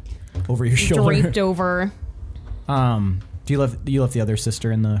 Like, over your shoulder. draped over. Do you left the other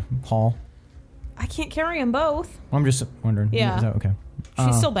sister in the hall? I can't carry them both. I'm just wondering. Yeah. Is that okay?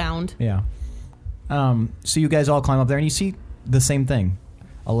 She's still bound. Yeah. So you guys all climb up there, and you see the same thing.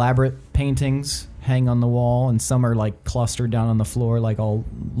 Elaborate paintings hang on the wall, and some are clustered down on the floor, all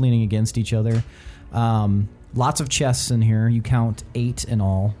leaning against each other. Lots of chests in here. You count 8 in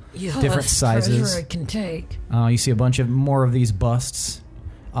all, different sizes. I can take. You see a bunch of more of these busts.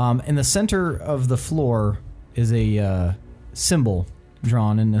 In the center of the floor is a symbol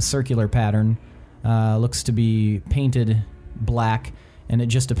drawn in a circular pattern. Looks to be painted black, and it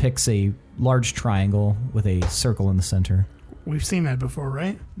just depicts a large triangle with a circle in the center. We've seen that before,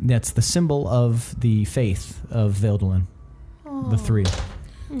 right? That's the symbol of the faith of Veldalin. The 3.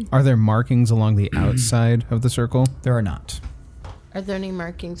 Are there markings along the outside of the circle? There are not. Are there any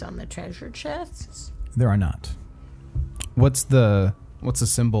markings on the treasure chests? There are not. What's the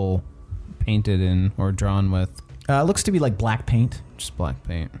symbol painted in or drawn with? It looks to be black paint. Just black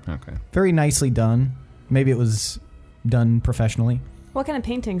paint. Okay. Very nicely done. Maybe it was done professionally. What kind of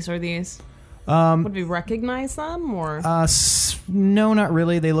paintings are these? Would we recognize them, or? No, not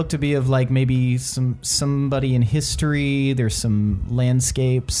really. They look to be of maybe somebody in history. There's some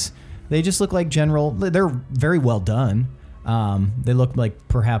landscapes. They just look like general. They're very well done. They look like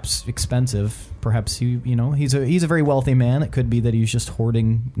perhaps expensive. Perhaps he's a very wealthy man. It could be that he's just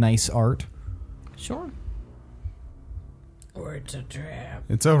hoarding nice art. Sure. Or it's a trap.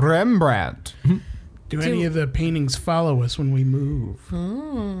 It's a Rembrandt. Do any of the paintings follow us when we move?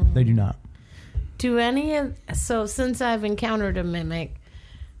 They do not. So since I've encountered a mimic,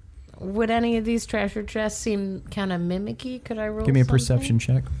 would any of these treasure chests seem kind of mimicky? Could I roll Give me a something? perception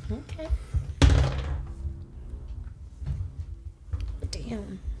check. Okay.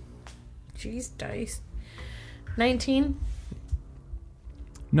 Damn. Jeez, dice. 19.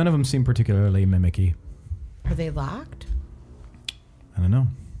 None of them seem particularly mimicky. Are they locked? I don't know.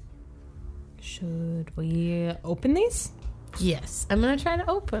 Should we open these? Yes. I'm going to try to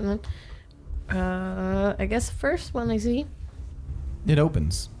open them. I guess the first one I see. It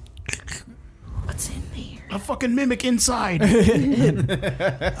opens. What's in there? A fucking mimic inside.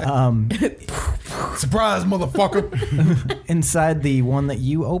 Surprise, motherfucker. Inside the one that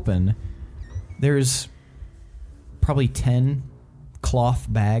you open, there's probably 10 cloth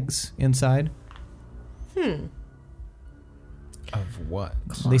bags inside. Of what?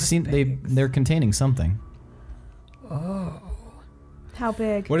 They're containing something. How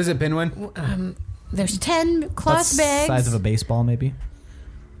big? What is it, Binwin? There's 10 cloth That's bags. size of a baseball, maybe.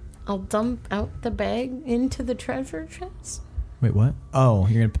 I'll dump out the bag into the treasure chest. Wait, what? Oh,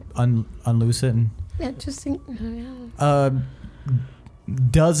 you're gonna unloose it and Yeah, just think. Yeah.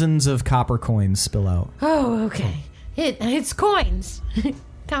 dozens of copper coins spill out. Oh, okay. It's coins.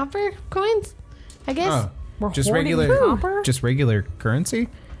 Copper coins, I guess. Oh, We're just hoarding regular, copper? just regular currency.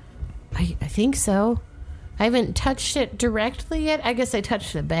 I think so. I haven't touched it directly yet. I guess I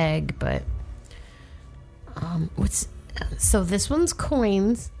touched the bag, but so this one's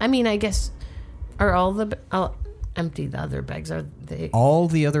coins. I mean, I guess are all the I'll empty the other bags. Are they All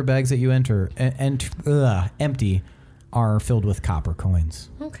the other bags that you enter empty are filled with copper coins.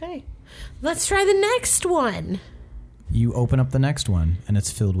 okay? Let's try the next one. You open up the next one, and it's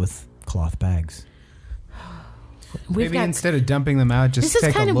filled with cloth bags. Maybe instead of dumping them out, just This is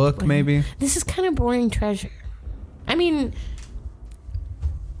take a kind of- look. Maybe. This is kind of boring treasure. I mean,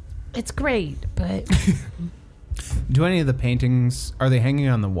 it's great, but Do any of the paintings, are they hanging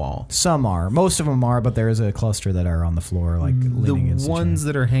on the wall? Some are. Most of them are, but there is a cluster that are on the floor, leaning The against ones each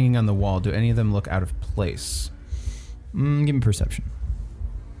that are hanging on the wall, do any of them look out of place? other. Give me perception.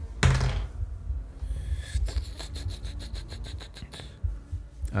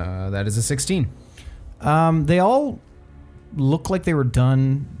 That is a 16. They all look like they were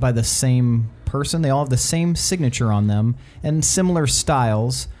done by the same person. They all have the same signature on them and similar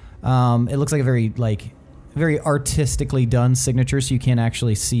styles. It looks like a very artistically done signature, so you can't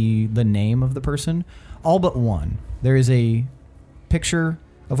actually see the name of the person. All but one. There is a picture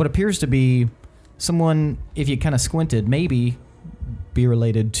of what appears to be someone, if you kind of squinted, maybe be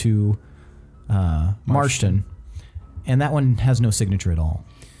related to Marston. And that one has no signature at all.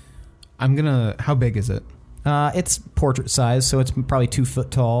 How big is it? It's portrait size, so it's probably 2 foot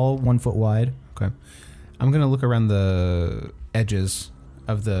tall, 1 foot wide. Okay. I'm going to look around the edges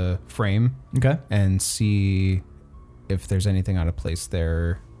of the frame. Okay. And see if there's anything out of place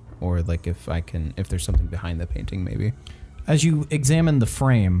there, or like if there's something behind the painting maybe. As you examine the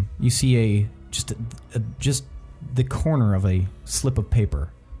frame, you see just the corner of a slip of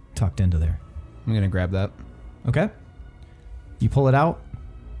paper tucked into there. I'm going to grab that. Okay. You pull it out.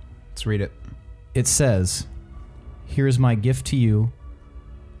 Let's read it. It says, "Here's my gift to you.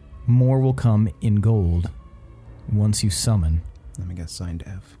 More will come in gold once you summon." Let me get signed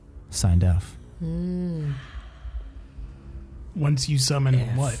F. Signed F. Once you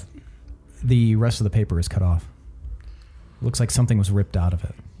summon what? The rest of the paper is cut off. Looks like something was ripped out of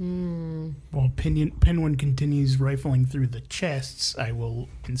it. While Penguin continues rifling through the chests, I will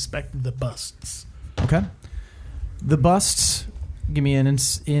inspect the busts. Okay. The busts, give me an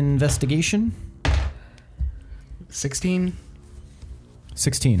investigation. 16.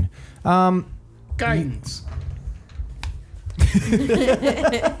 16. Guidance.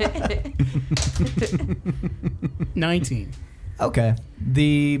 19. Okay.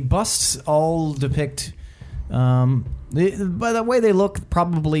 The busts all depict, by the way they look,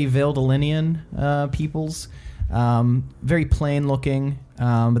 probably Veldalinian peoples. Very plain looking,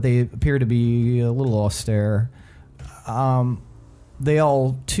 but they appear to be a little austere. They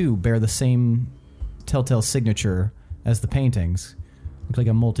all, too, bear the same telltale signature as the paintings. Look like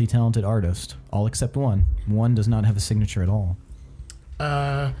a multi-talented artist, all except one. One does not have a signature at all.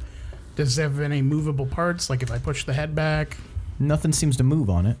 Does it have any movable parts? Like if I push the head back? Nothing seems to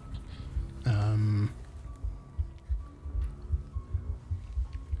move on it.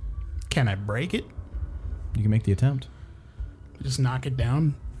 Can I break it? You can make the attempt. Just knock it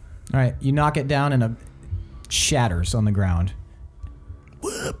down? All right, you knock it down and it shatters on the ground.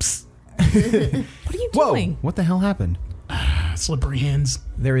 Whoops. What are you doing? What the hell happened? Slippery hands.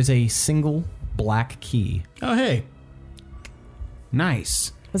 There is a single black key. Oh, hey.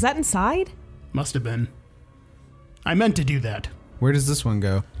 Nice. Was that inside? Must have been. I meant to do that. Where does this one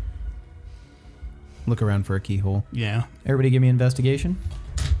go? Look around for a keyhole. Yeah. Everybody give me investigation.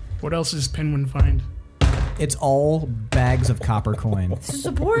 What else does Penguin find? It's all bags of copper coin. This is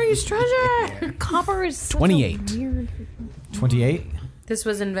a boy's treasure. Copper is such 28. a weird... 28. This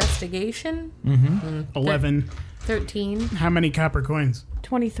was investigation. 11. 13. How many copper coins?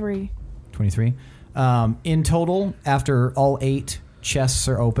 23. 23. In total, after all 8 chests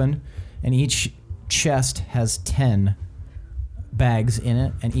are open, and each chest has 10 bags in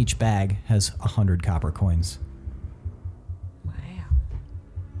it, and each bag has 100 copper coins. Wow.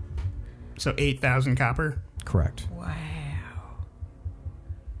 So 8,000 copper? Correct. Wow.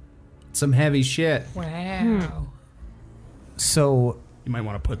 Some heavy shit. Wow. So, You might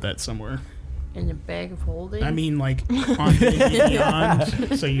want to put that somewhere. In a bag of holding? I mean, like, on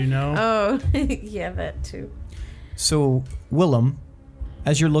Beyond, so you know. Oh, yeah, that too. So, Willem,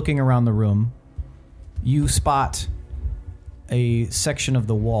 as you're looking around the room, you spot a section of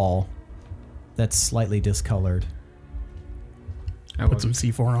the wall that's slightly discolored. I Put some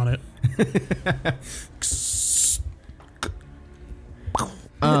C4 on it.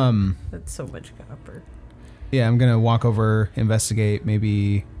 That's so much copper. Yeah, I'm gonna walk over, investigate,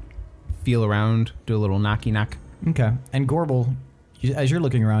 maybe feel around, do a little knocky knock. Okay. And Gorbel, as you're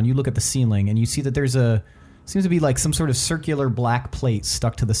looking around, you look at the ceiling and you see that there's seems to be like some sort of circular black plate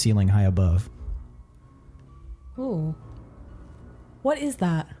stuck to the ceiling high above. Ooh. What is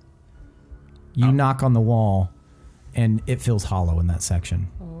that? You knock on the wall and it feels hollow in that section.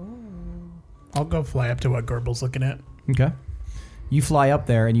 I'll go fly up to what Gorbel's looking at. Okay. You fly up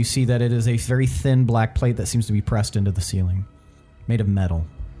there and you see that it is a very thin black plate that seems to be pressed into the ceiling. Made of metal.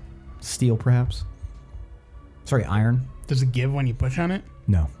 Steel, perhaps? Sorry, iron? Does it give when you push on it?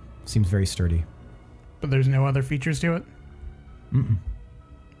 No. Seems very sturdy. But there's no other features to it? Mm-mm.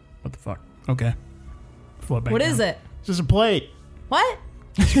 What the fuck? Okay. Float back What down. is it? It's just a plate. What?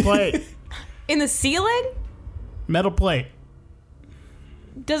 It's a plate. In the ceiling? Metal plate.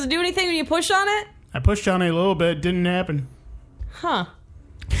 Does it do anything when you push on it? I pushed on it a little bit. Didn't happen. Huh.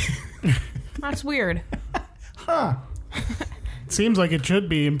 That's weird. Seems like it should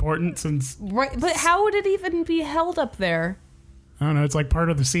be important since... Right, but how would it even be held up there? I don't know. It's like part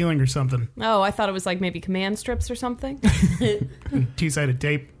of the ceiling or something. Oh, I thought it was like maybe command strips or something. Two-sided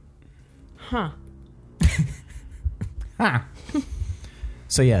tape. Huh.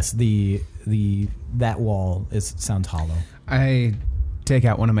 So yes, that wall sounds hollow. I take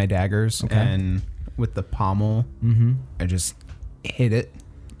out one of my daggers and with the pommel, I just hit it.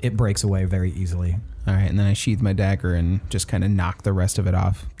 It breaks away very easily. All right, and then I sheath my dagger and just kind of knock the rest of it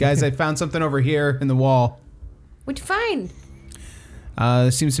off. Guys, I found something over here in the wall. What'd you find?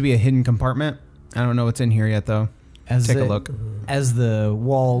 There seems to be a hidden compartment. I don't know what's in here yet, though. Take a look. As the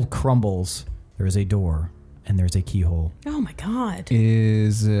wall crumbles, there is a door and there's a keyhole. Oh my god.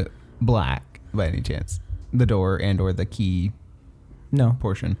 Is it black by any chance? The door and or the key No,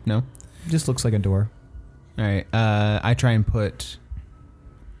 portion? No? just looks like a door. All right. I try and put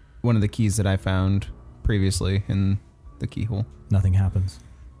one of the keys that I found previously in the keyhole. Nothing happens.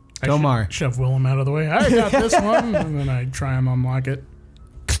 Tomar. Shove Willem out of the way. I got this one. And then I try and unlock it.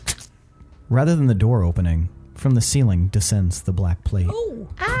 Rather than the door opening, from the ceiling descends the black plate. Oh.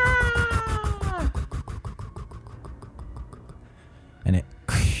 Ah! And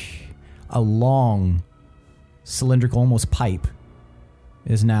a long cylindrical almost pipe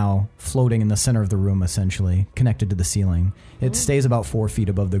is now floating in the center of the room, essentially connected to the ceiling. It stays about 4 feet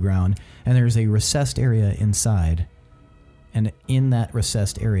above the ground, and there's a recessed area inside, and in that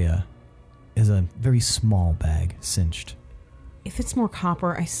recessed area is a very small bag cinched. If it's more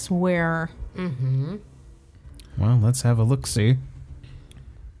copper, I swear. Well, let's have a look-see.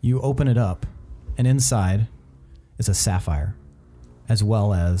 You open it up, and inside is a sapphire, as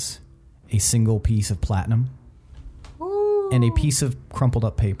well as a single piece of platinum and a piece of crumpled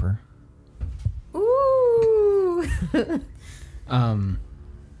up paper. Ooh.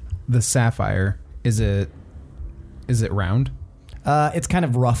 The sapphire, is it round? It's kind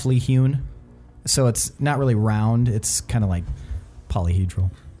of roughly hewn, so it's not really round. It's kind of like polyhedral.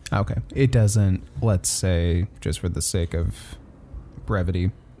 Okay. It doesn't, let's say, just for the sake of brevity,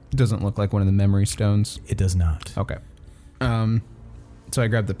 it doesn't look like one of the memory stones. It does not. Okay. So I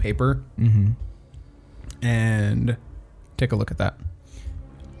grab the paper Mm-hmm. and take a look at that.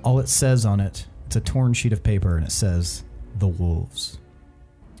 All it says on it, it's a torn sheet of paper, and it says, "The Wolves."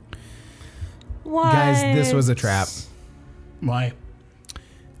 What? Guys, this was a trap. Why?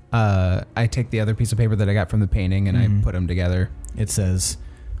 I take the other piece of paper that I got from the painting and I put them together. It says,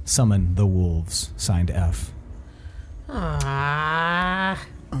 "Summon the Wolves," signed F. Ah.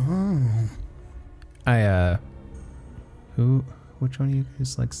 Which one of you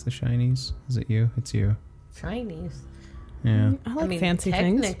guys likes the shinies? Is it you? It's you. Chinese. Yeah. I like fancy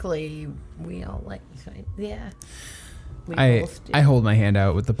things. Technically, we all like Chinese. Yeah. We I both do. hold my hand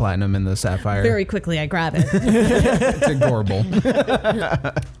out with the platinum and the sapphire. Very quickly, I grab it. It's adorable.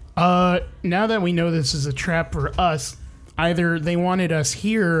 Now that we know this is a trap for us, either they wanted us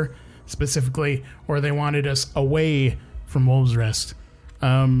here specifically, or they wanted us away from Wolves Rest.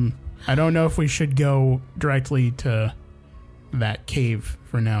 I don't know if we should go directly to that cave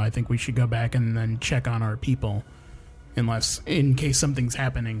for now. I think we should go back and then check on our people, in case something's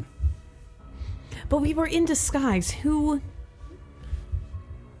happening. But we were in disguise. Who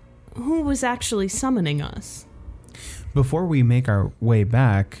was actually summoning us? Before we make our way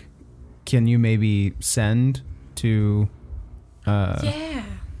back, can you maybe send to Yeah.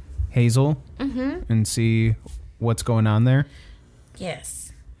 Hazel and see what's going on there?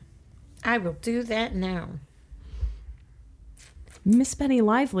 Yes. I will do that now. Miss Betty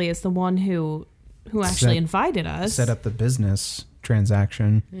Lively is the one who actually invited us. Set up the business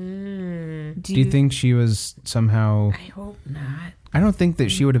transaction. Do Do you think she was somehow... I hope not. I don't think that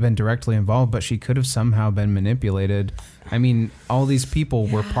she would have been directly involved, but she could have somehow been manipulated. I mean, all these people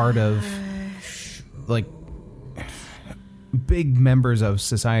were part of, like, big members of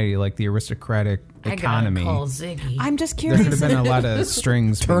society, like the aristocratic economy. I gotta call Ziggy. I'm just There could curious. have been a lot of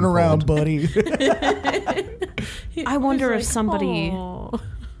strings. Turn being around, pulled. buddy. I wonder if "Oh."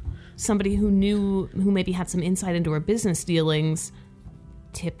 somebody who maybe had some insight into her business dealings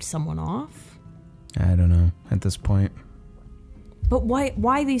tipped someone off. I don't know at this point. But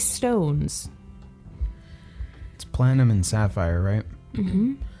why these stones? It's platinum and sapphire, right?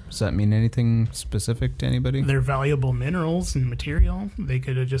 Mm-hmm. Does that mean anything specific to anybody? They're valuable minerals and material. They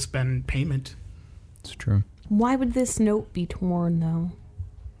could have just been payment. It's true. Why would this note be torn though?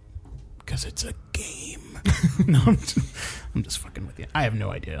 Because it's a game. No, I'm just fucking with you. I have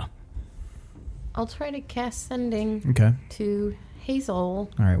no idea. I'll try to cast sending Okay. to Hazel.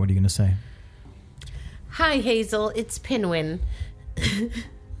 All right, what are you going to say? Hi, Hazel. It's Pinwin.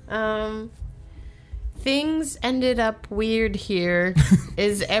 Things ended up weird here.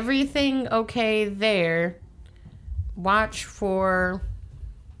 Is everything okay there? watch for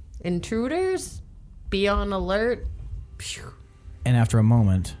intruders. Be on alert. Phew. And after a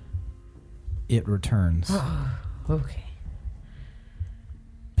moment, it returns. Okay.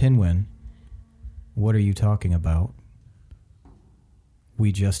 Pinwin, what are you talking about?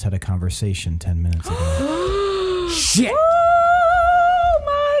 We just had a conversation 10 minutes ago. Shit! Oh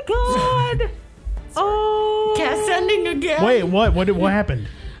my god! Oh. Cast sending again. Wait, what happened?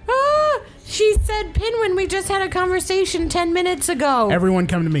 She said, Pinwin, we just had a conversation 10 minutes ago. Everyone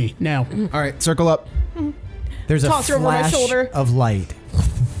come to me now. All right, circle up. There's a Toss her over my flash shoulder. of light.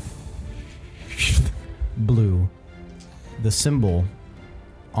 Blue. The symbol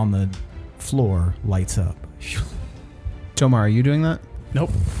on the floor lights up. Tomar, are you doing that?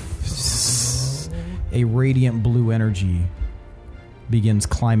 Nope. A radiant blue energy begins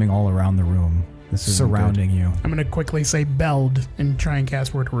climbing all around the room, This isn't surrounding you. I'm going to quickly say belled and try and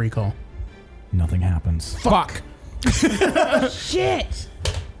cast word to recall. Nothing happens. Fuck! Shit.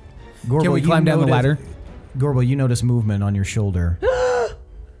 Gorbel, Can we you climb down the notice- ladder? Gorbel, you notice movement on your shoulder.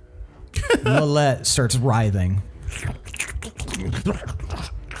 Lillette starts writhing.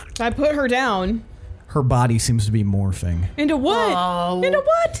 I put her down. Her body seems to be morphing. Into what? Oh. Into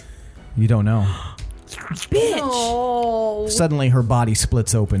what? You don't know. Bitch. Oh. Suddenly, her body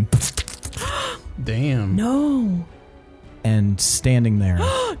splits open, Damn. No. and standing there.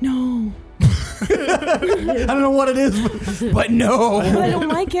 No. I don't know what it is, but no. I don't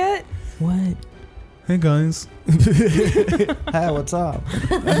like it. What? Hey, guys. Hey, what's up?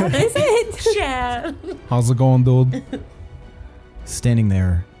 Is it? Chat. How's it going, dude? Standing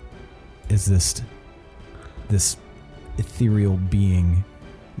there is this ethereal being,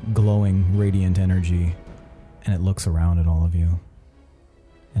 glowing radiant energy, and it looks around at all of you.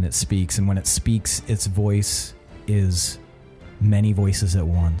 And it speaks, and when it speaks, its voice is many voices at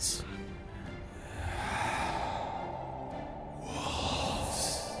once.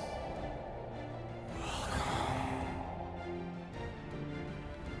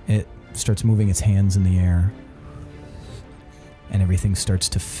 It starts moving its hands in the air, and everything starts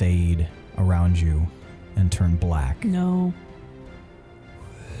to fade around you and turn black. No.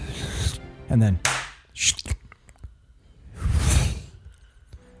 And then,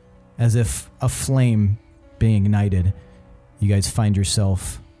 as if a flame being ignited, you guys find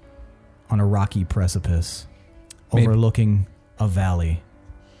yourself on a rocky precipice Maybe- overlooking a valley,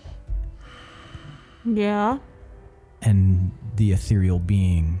 Yeah. and the ethereal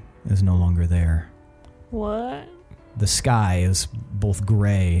being is no longer there. What? The sky is both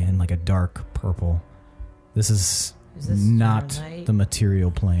gray and like a dark purple. This is Is this not Starlight? the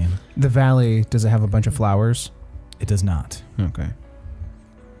material plane. The valley, does it have a bunch of flowers? It does not. Okay.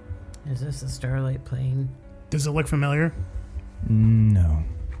 Is this a starlight plane? Does it look familiar? No.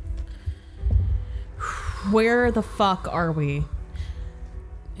 Where the fuck are we?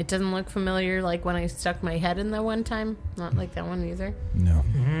 It doesn't look familiar like when I stuck my head in that one time. Not like that one either. No.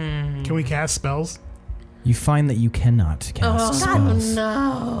 Can we cast spells? You find that you cannot cast spells.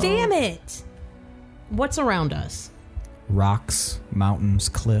 no. Damn it. What's around us? Rocks, mountains,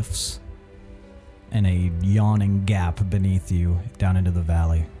 cliffs, and a yawning gap beneath you down into the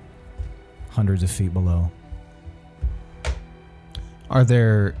valley. Hundreds of feet below. Are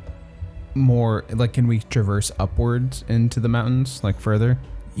there more, like, can we traverse upwards into the mountains, like further?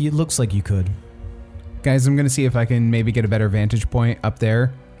 It looks like you could. Guys, I'm going to see if I can maybe get a better vantage point up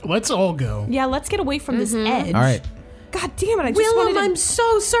there. Let's all go. Yeah, let's get away from this edge. All right. God damn it, I just Willem, wanted I'm to...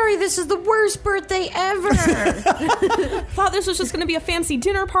 so sorry. This is the worst birthday ever. thought this was just going to be a fancy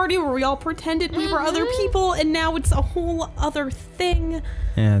dinner party where we all pretended we were other people, and now it's a whole other thing.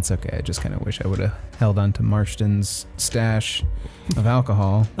 Yeah, it's okay. I just kind of wish I would have held on to Marston's stash of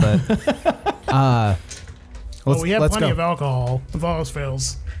alcohol, but Well, we have let's plenty go. of alcohol, if all else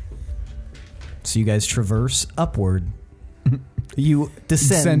fails. So you guys traverse upward. You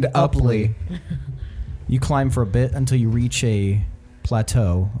descend Descend uply. You climb for a bit until you reach a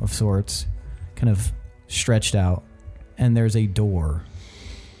plateau of sorts, kind of stretched out, and there's a door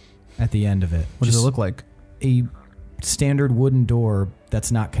at the end of it. What does it Just look like? A standard wooden door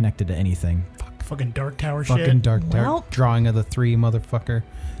that's not connected to anything. Fucking Dark Tower Fucking shit. dark Well- drawing of the three, motherfucker.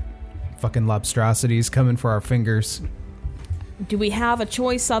 Fucking lobstrosities coming for our fingers. Do we have a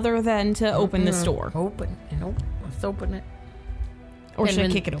choice other than to open this door? Open. Nope. Let's open it. Or should I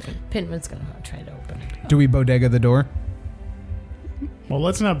Pinwin- kick it open? Pinwin's gonna try to open it. Do we bodega the door? Well,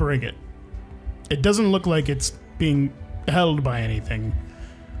 let's not break it. It doesn't look like it's being held by anything.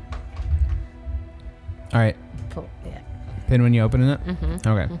 All right. Yeah. Pin when you opening it?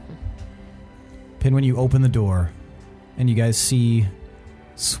 Okay. Pin, when you open the door, and you guys see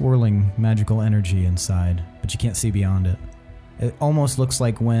swirling magical energy inside, but you can't see beyond it. It almost looks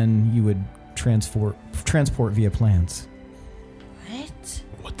like when you would transport via plants. What?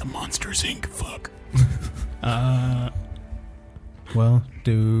 What the Monsters Inc. Fuck. Well,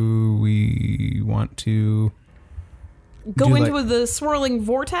 do we want to Go Do into like- the swirling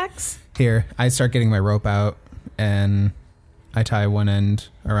vortex? Here, I start getting my rope out, and I tie one end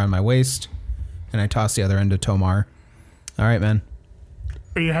around my waist, and I toss the other end to Tomar. All right, man.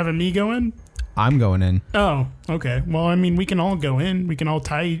 Are you having me go in? I'm going in. Oh, okay. Well, I mean, we can all go in. We can all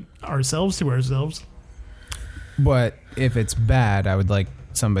tie ourselves to ourselves. But if it's bad, I would like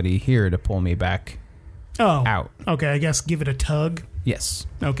somebody here to pull me back Oh. out. Okay, I guess give it a tug. Yes.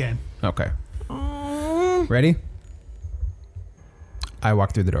 Okay. Okay. Ready? I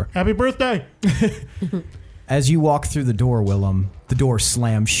walk through the door. Happy birthday. As you walk through the door, Willem, the door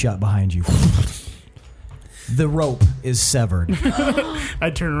slams shut behind you. The rope is severed.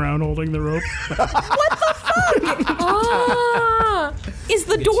 I turn around holding the rope. Is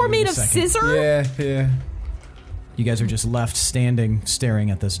the door made of scissor? Yeah. You guys are just left standing,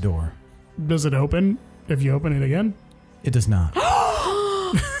 staring at this door. Does it open if you open it again? It does not.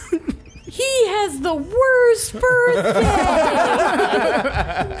 He has the worst birthday.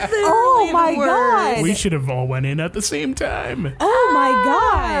 Oh my god! We should have all went in at the same time. Oh my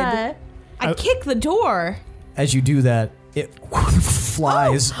god! I kick the door. As you do that, it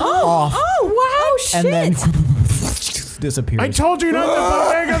flies off Oh wow! Shit! and then disappears. I told you not to put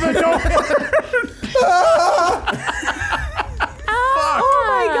back on the door. oh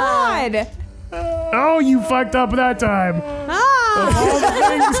my god! Oh, you fucked up that time.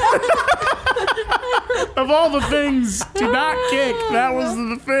 Of all the things to not kick, that was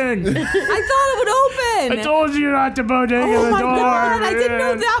the thing. I thought it would open. I told you not to put back on Oh the my door. god! I didn't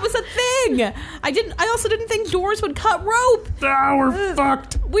know that was a thing. I also didn't think doors would cut rope. Ah, we're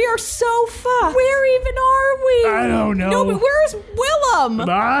fucked. We are so fucked. Where even are we? I don't know. No, but where's Willem?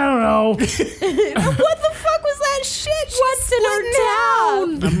 I don't know. What the fuck was that shit? What's in our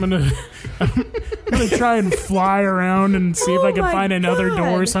town? I'm gonna try and fly around and see if I can my find another God.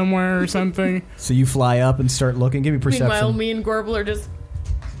 door somewhere or something. So you fly up and start looking. Give me Meanwhile, perception. me and Gorbel are just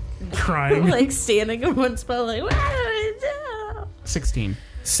Crying. like standing in one spot, like. 16.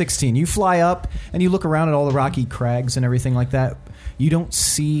 16. You fly up and you look around at all the rocky crags and everything like that. You don't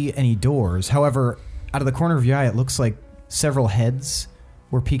see any doors. However, out of the corner of your eye, it looks like several heads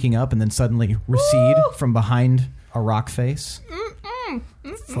were peeking up and then suddenly recede from behind a rock face.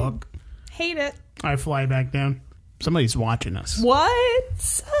 Fuck. Hate it. I fly back down. Somebody's watching us.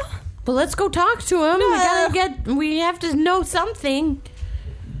 What? Well, let's go talk to him. We have to know something.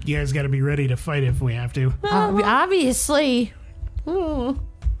 You guys got to be ready to fight if we have to. Obviously. All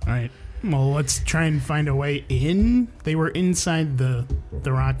right. Well, let's try and find a way in. They were inside the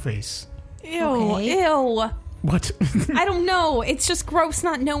rock face. Ew. Okay. Ew. What? I don't know. It's just gross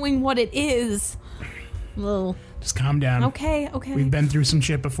not knowing what it is. Well, Just calm down. Okay. We've been through some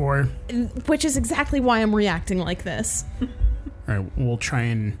shit before. Which is exactly why I'm reacting like this. All right. We'll try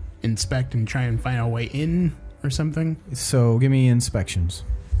and inspect and try and find a way in or something. So give me inspections.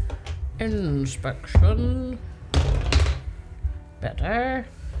 inspection. Better.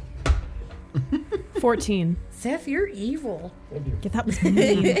 14. Seth, you're evil. Yeah, that was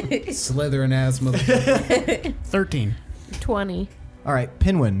mean. Slithering ass motherfucker. 13. 20. All right,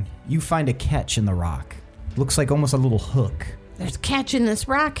 Pinwin, you find a catch in the rock. Looks like almost a little hook. There's catching this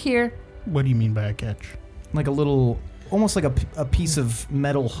rock here. What do you mean by a catch? Like a little, almost like a piece of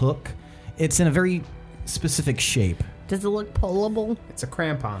metal hook. It's in a very specific shape. Does it look pullable? It's a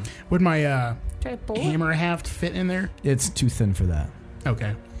crampon. Would my Try to pull it. hammer haft fit in there? It's too thin for that.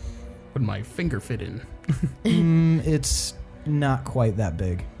 Okay. Would my finger fit in? It's not quite that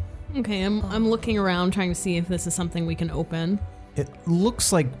big. Okay, I'm looking around trying to see if this is something we can open. It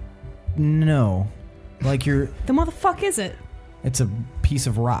looks like no. Like Then what the fuck is it? it's a piece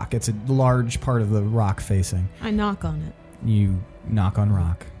of rock. It's a large part of the rock facing. I knock on it. You knock on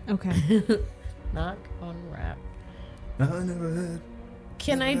rock. Okay. Knock on rock. I never had.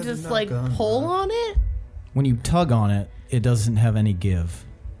 Can I just knock like on pull on it? When you tug on it, it doesn't have any give.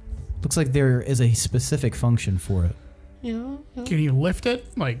 Looks like there is a specific function for it. Yeah. Can you lift it?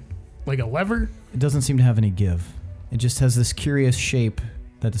 Like a lever? It doesn't seem to have any give. It just has this curious shape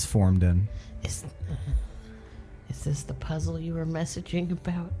that is formed in. Is this the puzzle you were messaging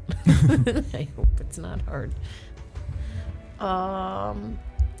about? I hope it's not hard.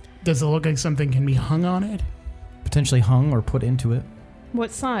 Does it look like something can be hung on it? Potentially hung or put into it.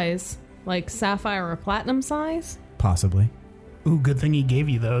 What size? Like sapphire or platinum size? Possibly. Ooh, good thing he gave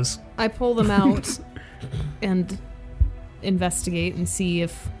you those. I pull them out and investigate and see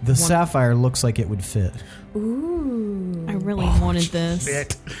if The sapphire looks like it would fit. Ooh. I really wanted this.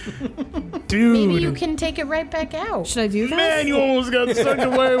 Shit. Dude. Maybe you can take it right back out. Should I do this? Man, you almost got sucked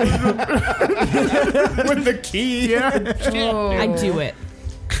away with the key. Yeah. I do it.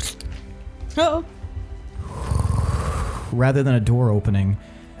 Oh. Rather than a door opening,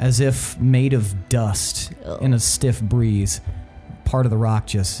 as if made of dust in a stiff breeze, part of the rock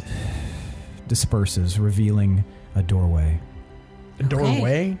just disperses, revealing a doorway. A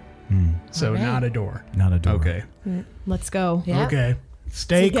doorway? So Alright. not a door. Not a door. Okay. Let's go. Yeah. Okay.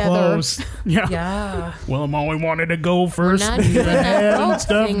 Stay Together. close. Yeah. Yeah. Well, I'm only wanted to go first. not doing that and rope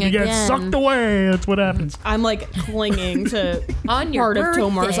stuff. thing You get again. sucked away. That's what happens. I'm like clinging to On your part of birthday.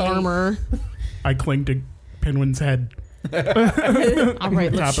 Tomar's armor. I cling to Pinwin's head. All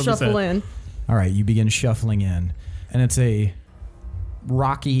right, let's Top of his shuffle head. in. All right, you begin shuffling in, and it's a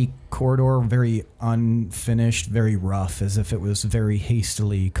rocky corridor, very unfinished, very rough, as if it was very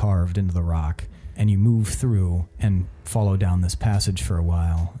hastily carved into the rock. And you move through and follow down this passage for a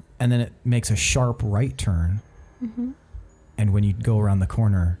while, and then it makes a sharp right turn. And when you go around the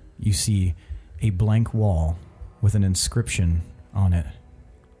corner, you see a blank wall with an inscription on it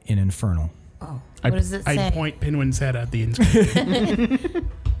in Infernal. What does it say? I point Pinwin's head at the inscription.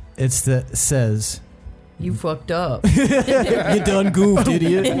 It says, You fucked up. "You done goofed,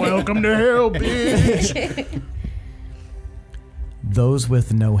 idiot." Welcome to hell, bitch. Those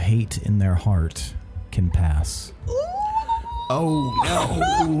with no hate in their heart can pass. Oh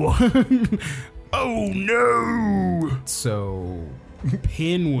Oh no. So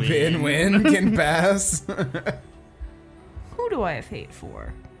Pinwin. Pinwin can pass. Who do I have hate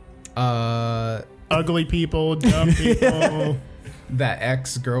for? Ugly people, dumb people. That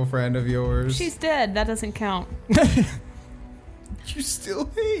ex-girlfriend of yours. She's dead. That doesn't count. You still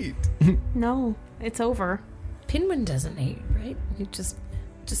hate. No, it's over. Pinwin doesn't hate, right? He just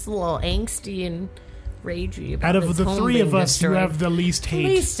a little angsty and ragey about Out of his the home three being of us, you destroyed. have the least hate.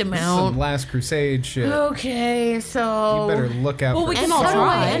 least Some amount. Last Crusade shit. Okay, so You better look out Well, for we can And all how do I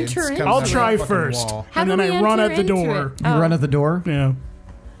try. enter into I'll it? try first. Wall. How and do then we I run enter at the into door. it? You run at the door. Yeah.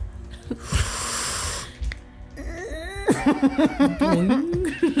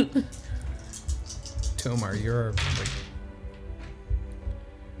 Tomar, you're our like,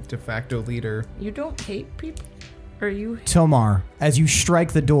 de facto leader. You don't hate people? Or you Tomar, as you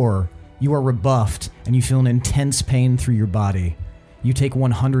strike the door, you are rebuffed and you feel an intense pain through your body. You take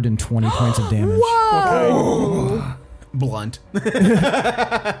 120 points of damage. What Blunt.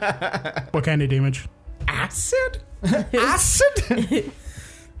 what kind of damage? Acid? Acid?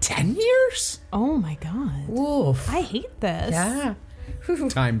 10 years? Oh my god. Woof. I hate this. Yeah.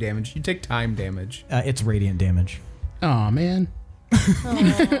 Time damage. You take time damage. It's radiant damage. Oh man.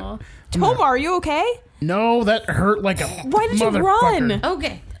 Tomar, are you okay? No, that hurt like a Why did you motherfucker. run?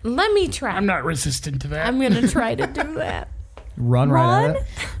 Okay, let me try. I'm not resistant to that. I'm gonna try to do that. Run right at it.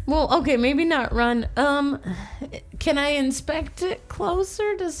 Well, okay, maybe not run. Can I inspect it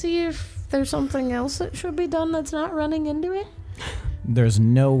closer to see if there's something else that should be done that's not running into it? There's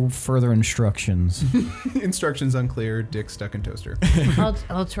no further instructions. Instructions unclear. Dick stuck in toaster.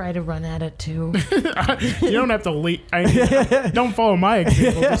 I'll try to run at it too. You don't have to lead. Don't follow my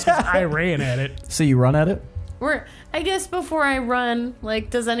example just because I ran at it. So you run at it? Or I guess before I run,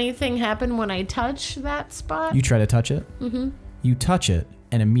 like, does anything happen when I touch that spot? You try to touch it? Mm-hmm. You touch it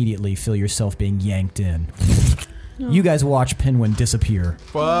and immediately feel yourself being yanked in. You guys watch Pinwin disappear.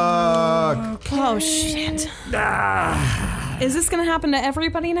 Fuck. Oh shit. Is this gonna happen to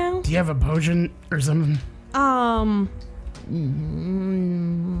everybody now? Do you have a potion or something?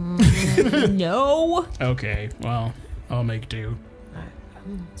 No. Okay, well, I'll make do. I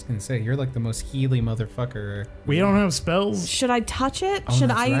was gonna say, you're like the most healy motherfucker. We don't have spells. Should I touch it? Oh, should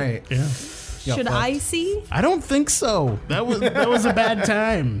that's I? right. Yeah. Should I see? I don't think so. That was a bad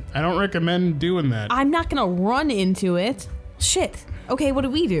time. I don't recommend doing that. I'm not gonna run into it. Shit. Okay, what do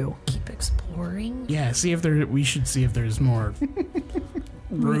we do? Keep exploring. Yeah, see if there. We should see if there's more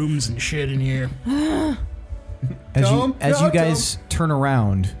rooms and shit in here. As Tom? you No, guys turn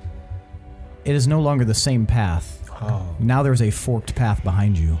around, it is no longer the same path. Oh. Now there's a forked path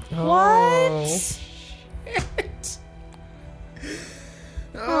behind you. What?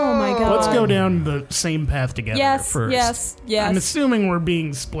 Oh my god. Let's go down the same path together Yes, first. yes, yes. I'm assuming we're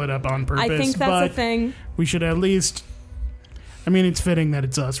being split up on purpose, I think that's but a thing. we should at least. I mean, it's fitting that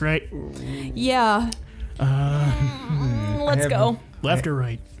it's us, right? Yeah. Let's have go. Left or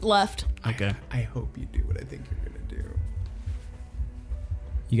right? Left. Okay. I hope you do what I think you're gonna do.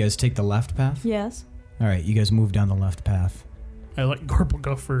 You guys take the left path? Yes. All right, you guys move down the left path. I let Gorble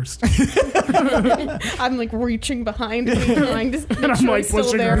go first. I'm like reaching behind me, trying to make And I'm sure like he's still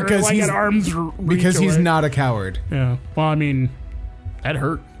pushing there. her Because like he's- at arm's reach Because he's away. not a coward. Yeah. Well, I mean, that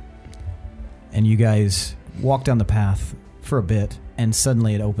hurt. And you guys walk down the path for a bit, and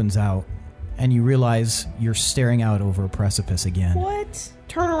suddenly it opens out, and you realize you're staring out over a precipice again. What?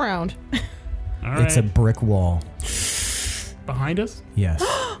 Turn around. All It's a right. brick wall. Behind us? Yes.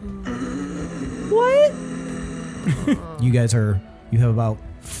 What? You have about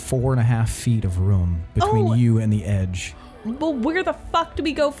 4.5 feet of room between Oh. you and the edge. Well, where the fuck do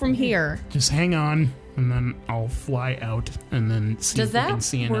we go from here? Just hang on, and then I'll fly out, and then see Does if we can that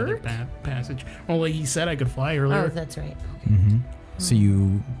see another work? passage. Well, like he said, I could fly Oh, earlier. that's right. Mm-hmm. So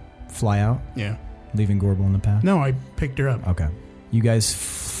you fly out, Yeah. leaving Gorble in the path? No, I picked her up. Okay. You guys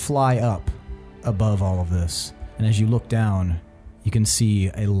fly up above all of this, and as you look down, you can see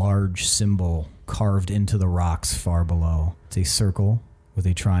a large symbol carved into the rocks far below. It's a circle with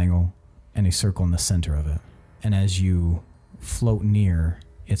a triangle and a circle in the center of it. And as you float near,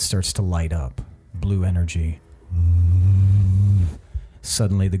 it starts to light up. Blue energy.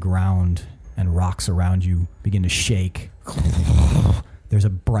 Suddenly the ground and rocks around you begin to shake. There's a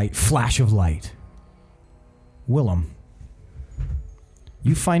bright flash of light. Willem,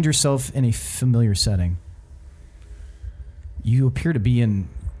 you find yourself in a familiar setting. You appear to be in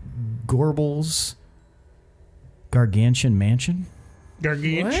Gorble's gargantuan mansion.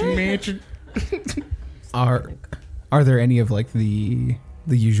 Gargantuan mansion. Are there any of like the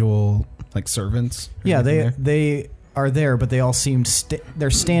usual like servants? or Yeah, anything there? they are there, but they all seem they're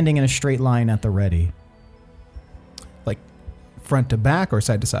standing in a straight line at the ready, like front to back or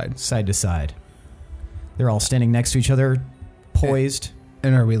side to side. side to side. They're all standing next to each other, poised.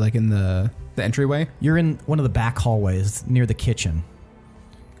 And are we like in the entryway? You're in one of the back hallways near the kitchen,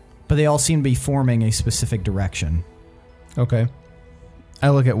 but they all seem to be forming a specific direction. Okay. I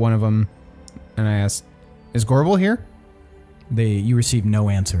look at one of them and I ask, "Is Gorble here?" You receive no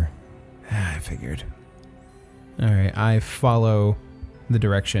answer. I figured. All right, I follow the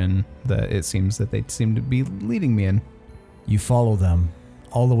direction that it seems that they seem to be leading me in. You follow them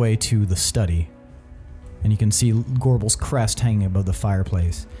all the way to the study, and you can see Gorble's crest hanging above the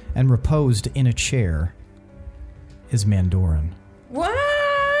fireplace, and reposed in a chair is Mandorin.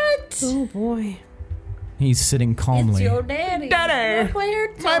 What? Oh boy. He's sitting It's calmly. your daddy. Daddy!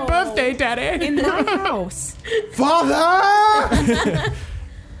 Where My to? birthday, Daddy. In my house. Father!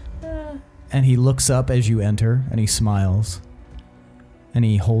 And he looks up as you enter, and he smiles, and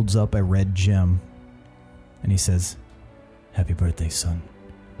he holds up a red gem, and he says, "Happy birthday, son."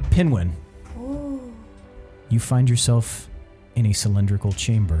 Pinwin, you find yourself in a cylindrical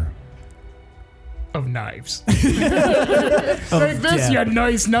chamber. Of knives. Of Take this, death. you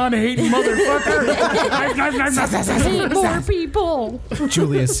nice, non-hating motherfucker. Knife. Need more people.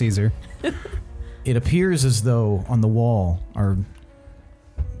 Julius Caesar. It appears as though on the wall are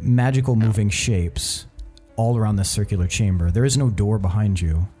magical moving shapes all around this circular chamber. There is no door behind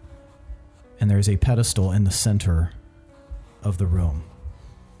you, and there is a pedestal in the center of the room,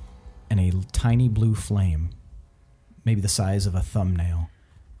 and a tiny blue flame, maybe the size of a thumbnail,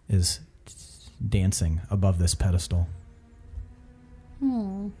 is dancing above this pedestal.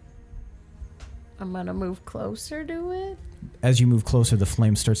 I'm gonna move closer to it. As you move closer, the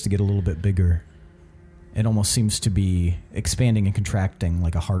flame starts to get a little bit bigger. It almost seems to be expanding and contracting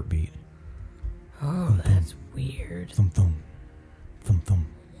like a heartbeat. Oh, that's weird. Thump thump. Thump thump.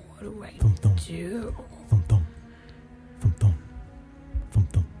 What do I Thump thump. do? Thump thump. Thump thump.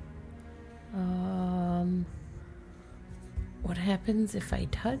 Thump thump. What happens if I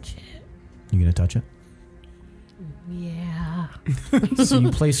touch it? You gonna touch it? Yeah. So you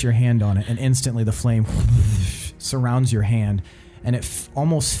place your hand on it, and instantly the flame surrounds your hand, and it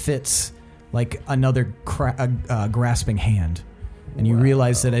almost fits like another grasping hand. And you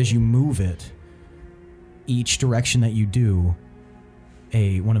realize that as you move it, each direction that you do,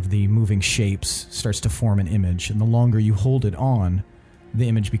 one of the moving shapes starts to form an image, and the longer you hold it on, the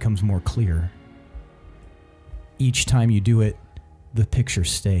image becomes more clear. Each time you do it, the picture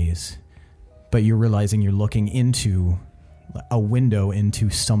stays, but you're realizing you're looking into a window into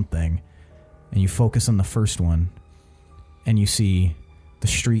something, and you focus on the first one, and you see the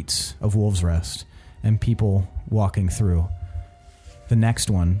streets of Wolves Rest and people walking through. The next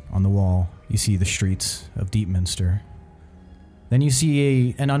one on the wall, you see the streets of Deepminster. Then you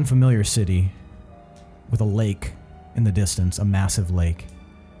see an unfamiliar city with a lake in the distance, a massive lake.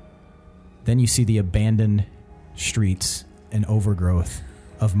 Then you see the abandoned streets and overgrowth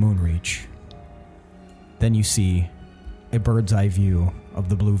of Moonreach. Then you see a bird's eye view of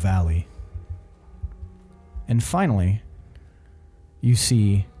the Blue Valley. And finally, you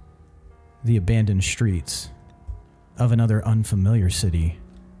see the abandoned streets of another unfamiliar city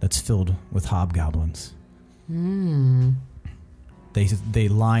that's filled with hobgoblins. They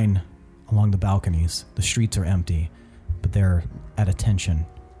line along the balconies. The streets are empty, but they're at attention.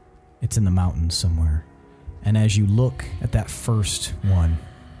 It's in the mountains somewhere. And as you look at that first one,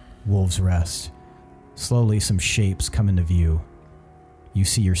 Wolves Rest, slowly some shapes come into view. You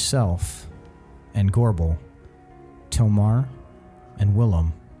see yourself and Gorbel, Tomar, and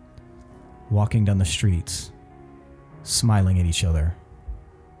Willem walking down the streets, smiling at each other.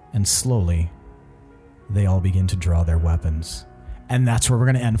 And slowly, they all begin to draw their weapons. And that's where we're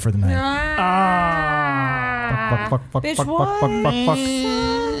going to end for the night. Bitch, what?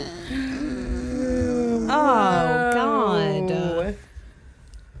 Oh, God.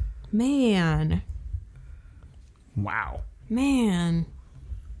 Man. Wow. Man.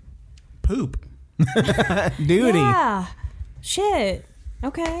 Poop. Duty. Yeah. Shit.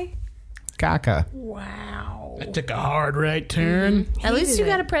 Okay. Caca. Wow. I took a hard right turn. At least you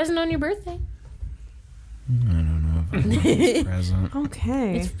got a present on your birthday. I don't know if I want this present.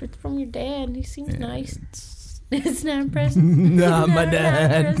 Okay. It's from your dad. He seems nice. It's not a present. Not my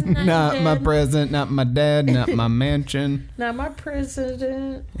dad. present, not Not your my dad. present. Not my dad. Not my mansion. Not my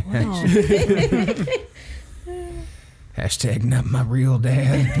president. Wow. Hashtag not my real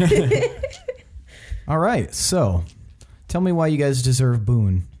dad. All right, so tell me why you guys deserve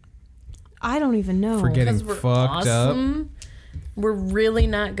Boone. I don't even know. For getting Because we're fucked awesome. We're really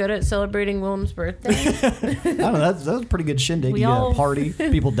not good at celebrating Willem's birthday. I don't know, that was a pretty good shindig. We You had all- a party,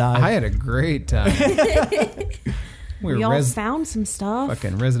 people up. died. I had a great time. We we were all found some stuff.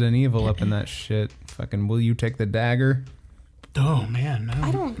 fucking Resident Evil up in that shit. Fucking will you take the dagger? Oh man, no.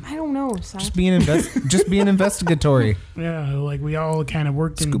 I don't know, Seth. Just being investigatory. Yeah, like we all kind of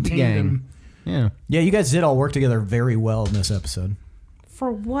worked in Scooby tandem. Yeah. Yeah, you guys did all work together very well in this episode.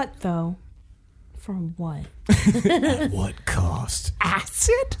 For what, though? For what? At what cost?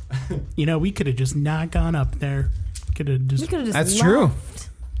 Acid? You know, we could have just not gone up there. Could have just. We could have just That's left. true.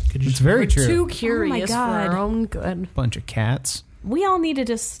 Could It's very true. Too curious for God. our own good. Bunch of cats We all need to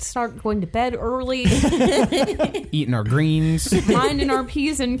just start going to bed early, eating our greens. minding our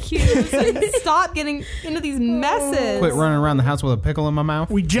P's and Q's, and stop getting into these messes. Quit running around the house with a pickle in my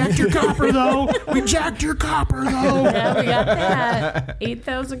mouth. We jacked your copper though. We jacked your copper though. Yeah, we got that.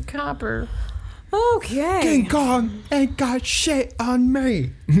 8,000 copper. Okay. Kong ain't got shit on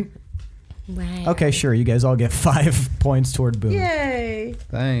me. Wow. Okay, sure, you guys all get 5 points toward Boone. Yay.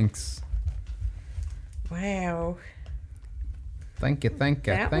 Thanks. Wow. Thank you. Thank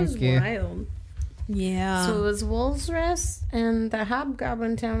you. That was Thank you. wild. Yeah. So it was Wolves Rest and the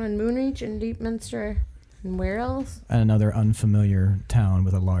Hobgoblin Town in Moonreach and Deepminster. And where else? And another unfamiliar town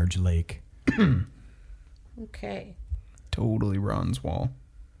with a large lake. Okay. Totally Ron's wall.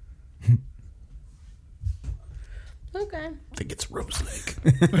 Okay. I think it's Rose Lake.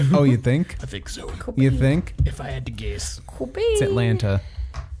 Oh, you think? I think so. You think? If I had to guess, It's Atlanta.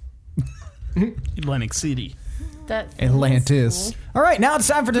 Atlantic City. That's Atlantis. All right, now it's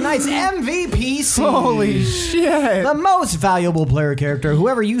time for tonight's MVP scene. Holy shit. The most valuable player character,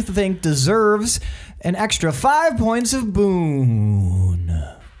 whoever you think deserves an extra 5 points of Boone.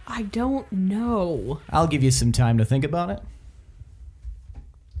 I don't know. I'll give you some time to think about it.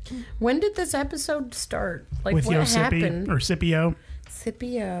 When did this episode start? Like, With what Yosipi happened? or Scipio.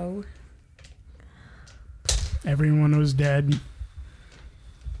 Scipio. Everyone was dead.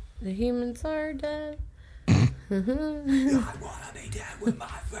 The humans are dead. I wanna be down with my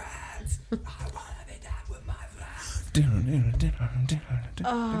friends. I wanna be down with my friends.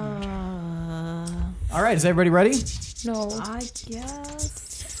 All right, is everybody ready? No. I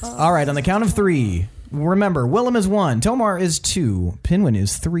guess. All right, on the count of 3. Remember, Willem is 1, Tomar is 2, Pinwin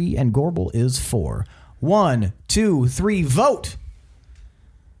is 3, and Gorbel is 4. 1, 2, 3, vote!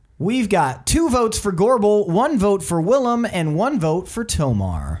 We've got 2 votes for Gorbel, 1 vote for Willem, and 1 vote for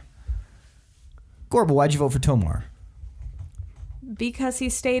Tomar. Gorbel, why'd you vote for Tomar? Because he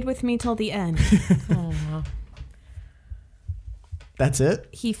stayed with me till the end. That's it?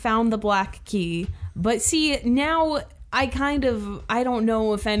 He found the black key. But see, now I don't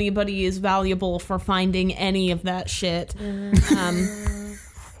know if anybody is valuable for finding any of that shit.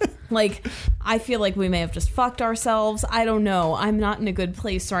 Like, I feel like we may have just fucked ourselves. I don't know. I'm not in a good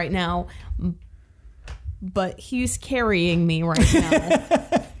place right now. But he's carrying me right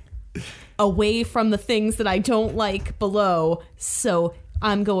now. Away from the things that I don't like below. So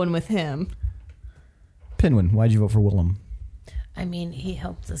I'm going with him. Pinwin, why'd you vote for Willem? I mean, he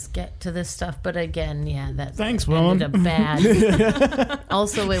helped us get to this stuff, but again, yeah, that Thanks, ended Willem. up bad.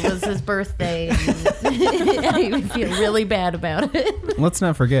 Also, it was his birthday, and I feel really bad about it. Let's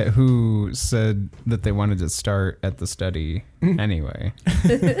not forget who said that they wanted to start at the study anyway.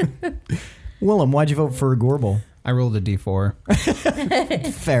 Willem, why'd you vote for Gorbel? I rolled a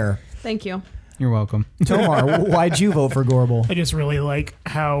d4. Fair. Thank you. You're welcome. Tomar, why'd you vote for Gorbel? I just really like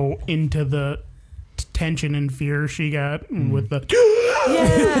how into the tension and fear she got with the.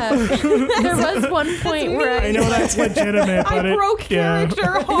 Yeah, there was one point where I know that's legitimate, but I broke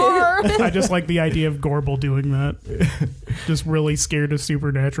character hard. I just like the idea of Gorbel doing that. Just really scared of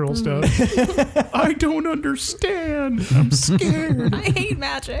supernatural stuff. I don't understand. I'm scared. I hate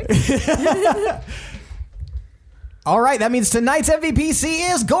magic. All right, that means tonight's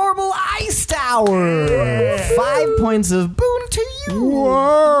MVPC is Gorbel Ice Tower. 5 points of boon to you.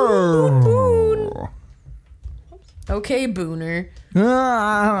 Whoa. okay, Booner.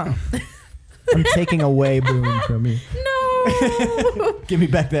 I'm taking away boon from you. No. Give me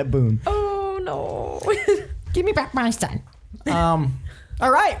back that boon. Oh no. Give me back my son.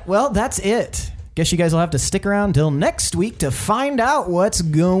 All right, well, that's it. Guess you guys will have to stick around till next week to find out what's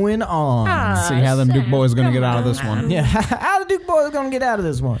going on. See how them Duke boys going to get out of this one. Yeah, how the Duke boys going to get out of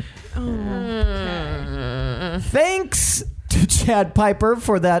this one? Thanks to Chad Piper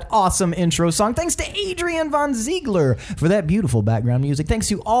for that awesome intro song. Thanks to Adrian Von Ziegler for that beautiful background music. Thanks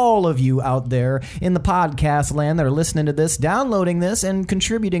to all of you out there in the podcast land that are listening to this, downloading this, and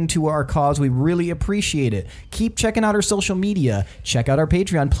contributing to our cause. We really appreciate it. Keep checking out our social media. Check out our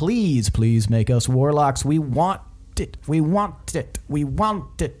Patreon. Please, please make us warlocks. We want it. We want it. We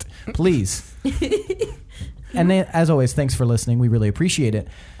want it. Please. And then, as always, thanks for listening. We really appreciate it.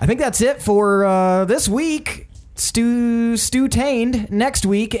 I think that's it for this week. Stu-tained next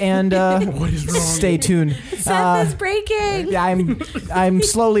week, and What is wrong? stay tuned. Seth is breaking. I'm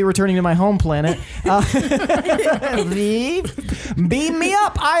slowly returning to my home planet. Beam me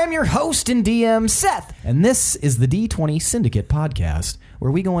up. I am your host and DM, Seth, and this is the D20 Syndicate podcast,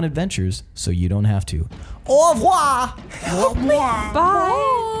 where we go on adventures so you don't have to. Au revoir. Au revoir.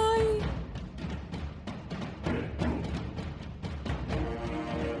 Bye.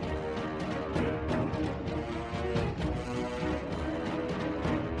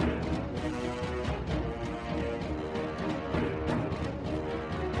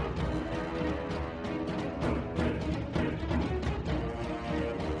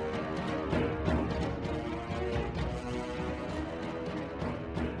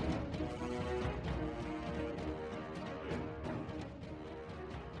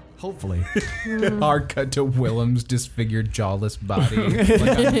 Hopefully. Hard cut to Willem's disfigured, jawless body,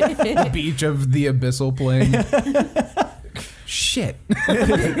 like on the beach of the Abyssal Plain. Shit.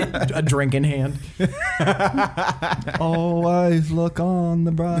 A drink in hand. Always look on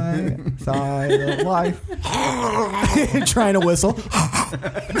the bright side of life. Trying to whistle.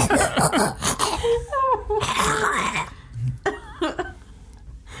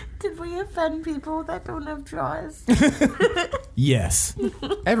 Did we offend people that don't have jaws? Yes.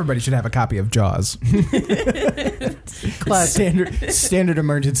 Everybody should have a copy of Jaws. Standard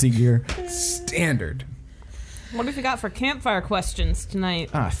emergency gear. Standard. What have you got for campfire questions tonight?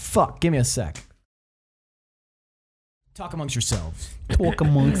 Ah, fuck. Give me a sec. Talk amongst yourselves. Talk I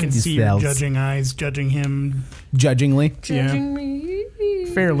amongst can see your yourselves. judging eyes judging him. Judgingly. Judging me.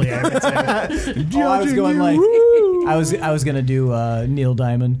 Fairly, I would say. I was going like I was gonna do Neil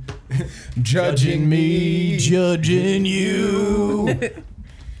Diamond. Judging me. Judging you.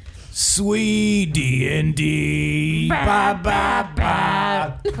 Sweet D&D. Ba, ba,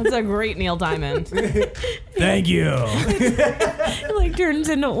 ba. That's a great Neil Diamond. Thank you. It like turns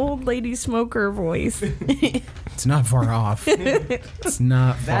into old lady smoker voice. It's not far off. It's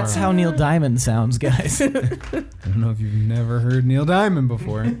not far That's off. how Neil Diamond sounds, guys. I don't know if you've never heard Neil Diamond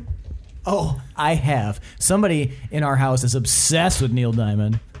before. Oh, I have. Somebody in our house is obsessed with Neil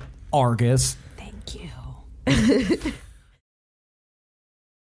Diamond. Argus. Thank you.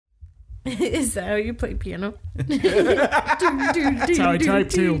 Is that how you play piano? That's how I type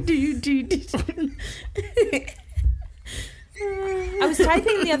too. I was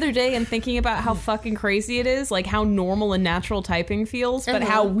typing the other day and thinking about how fucking crazy it is, like how normal and natural typing feels, but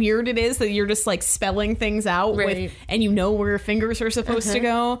how weird it is that you're just like spelling things out Right. with, and you know where your fingers are supposed to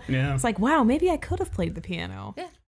go. Yeah. It's like, wow, maybe I could have played the piano. Yeah.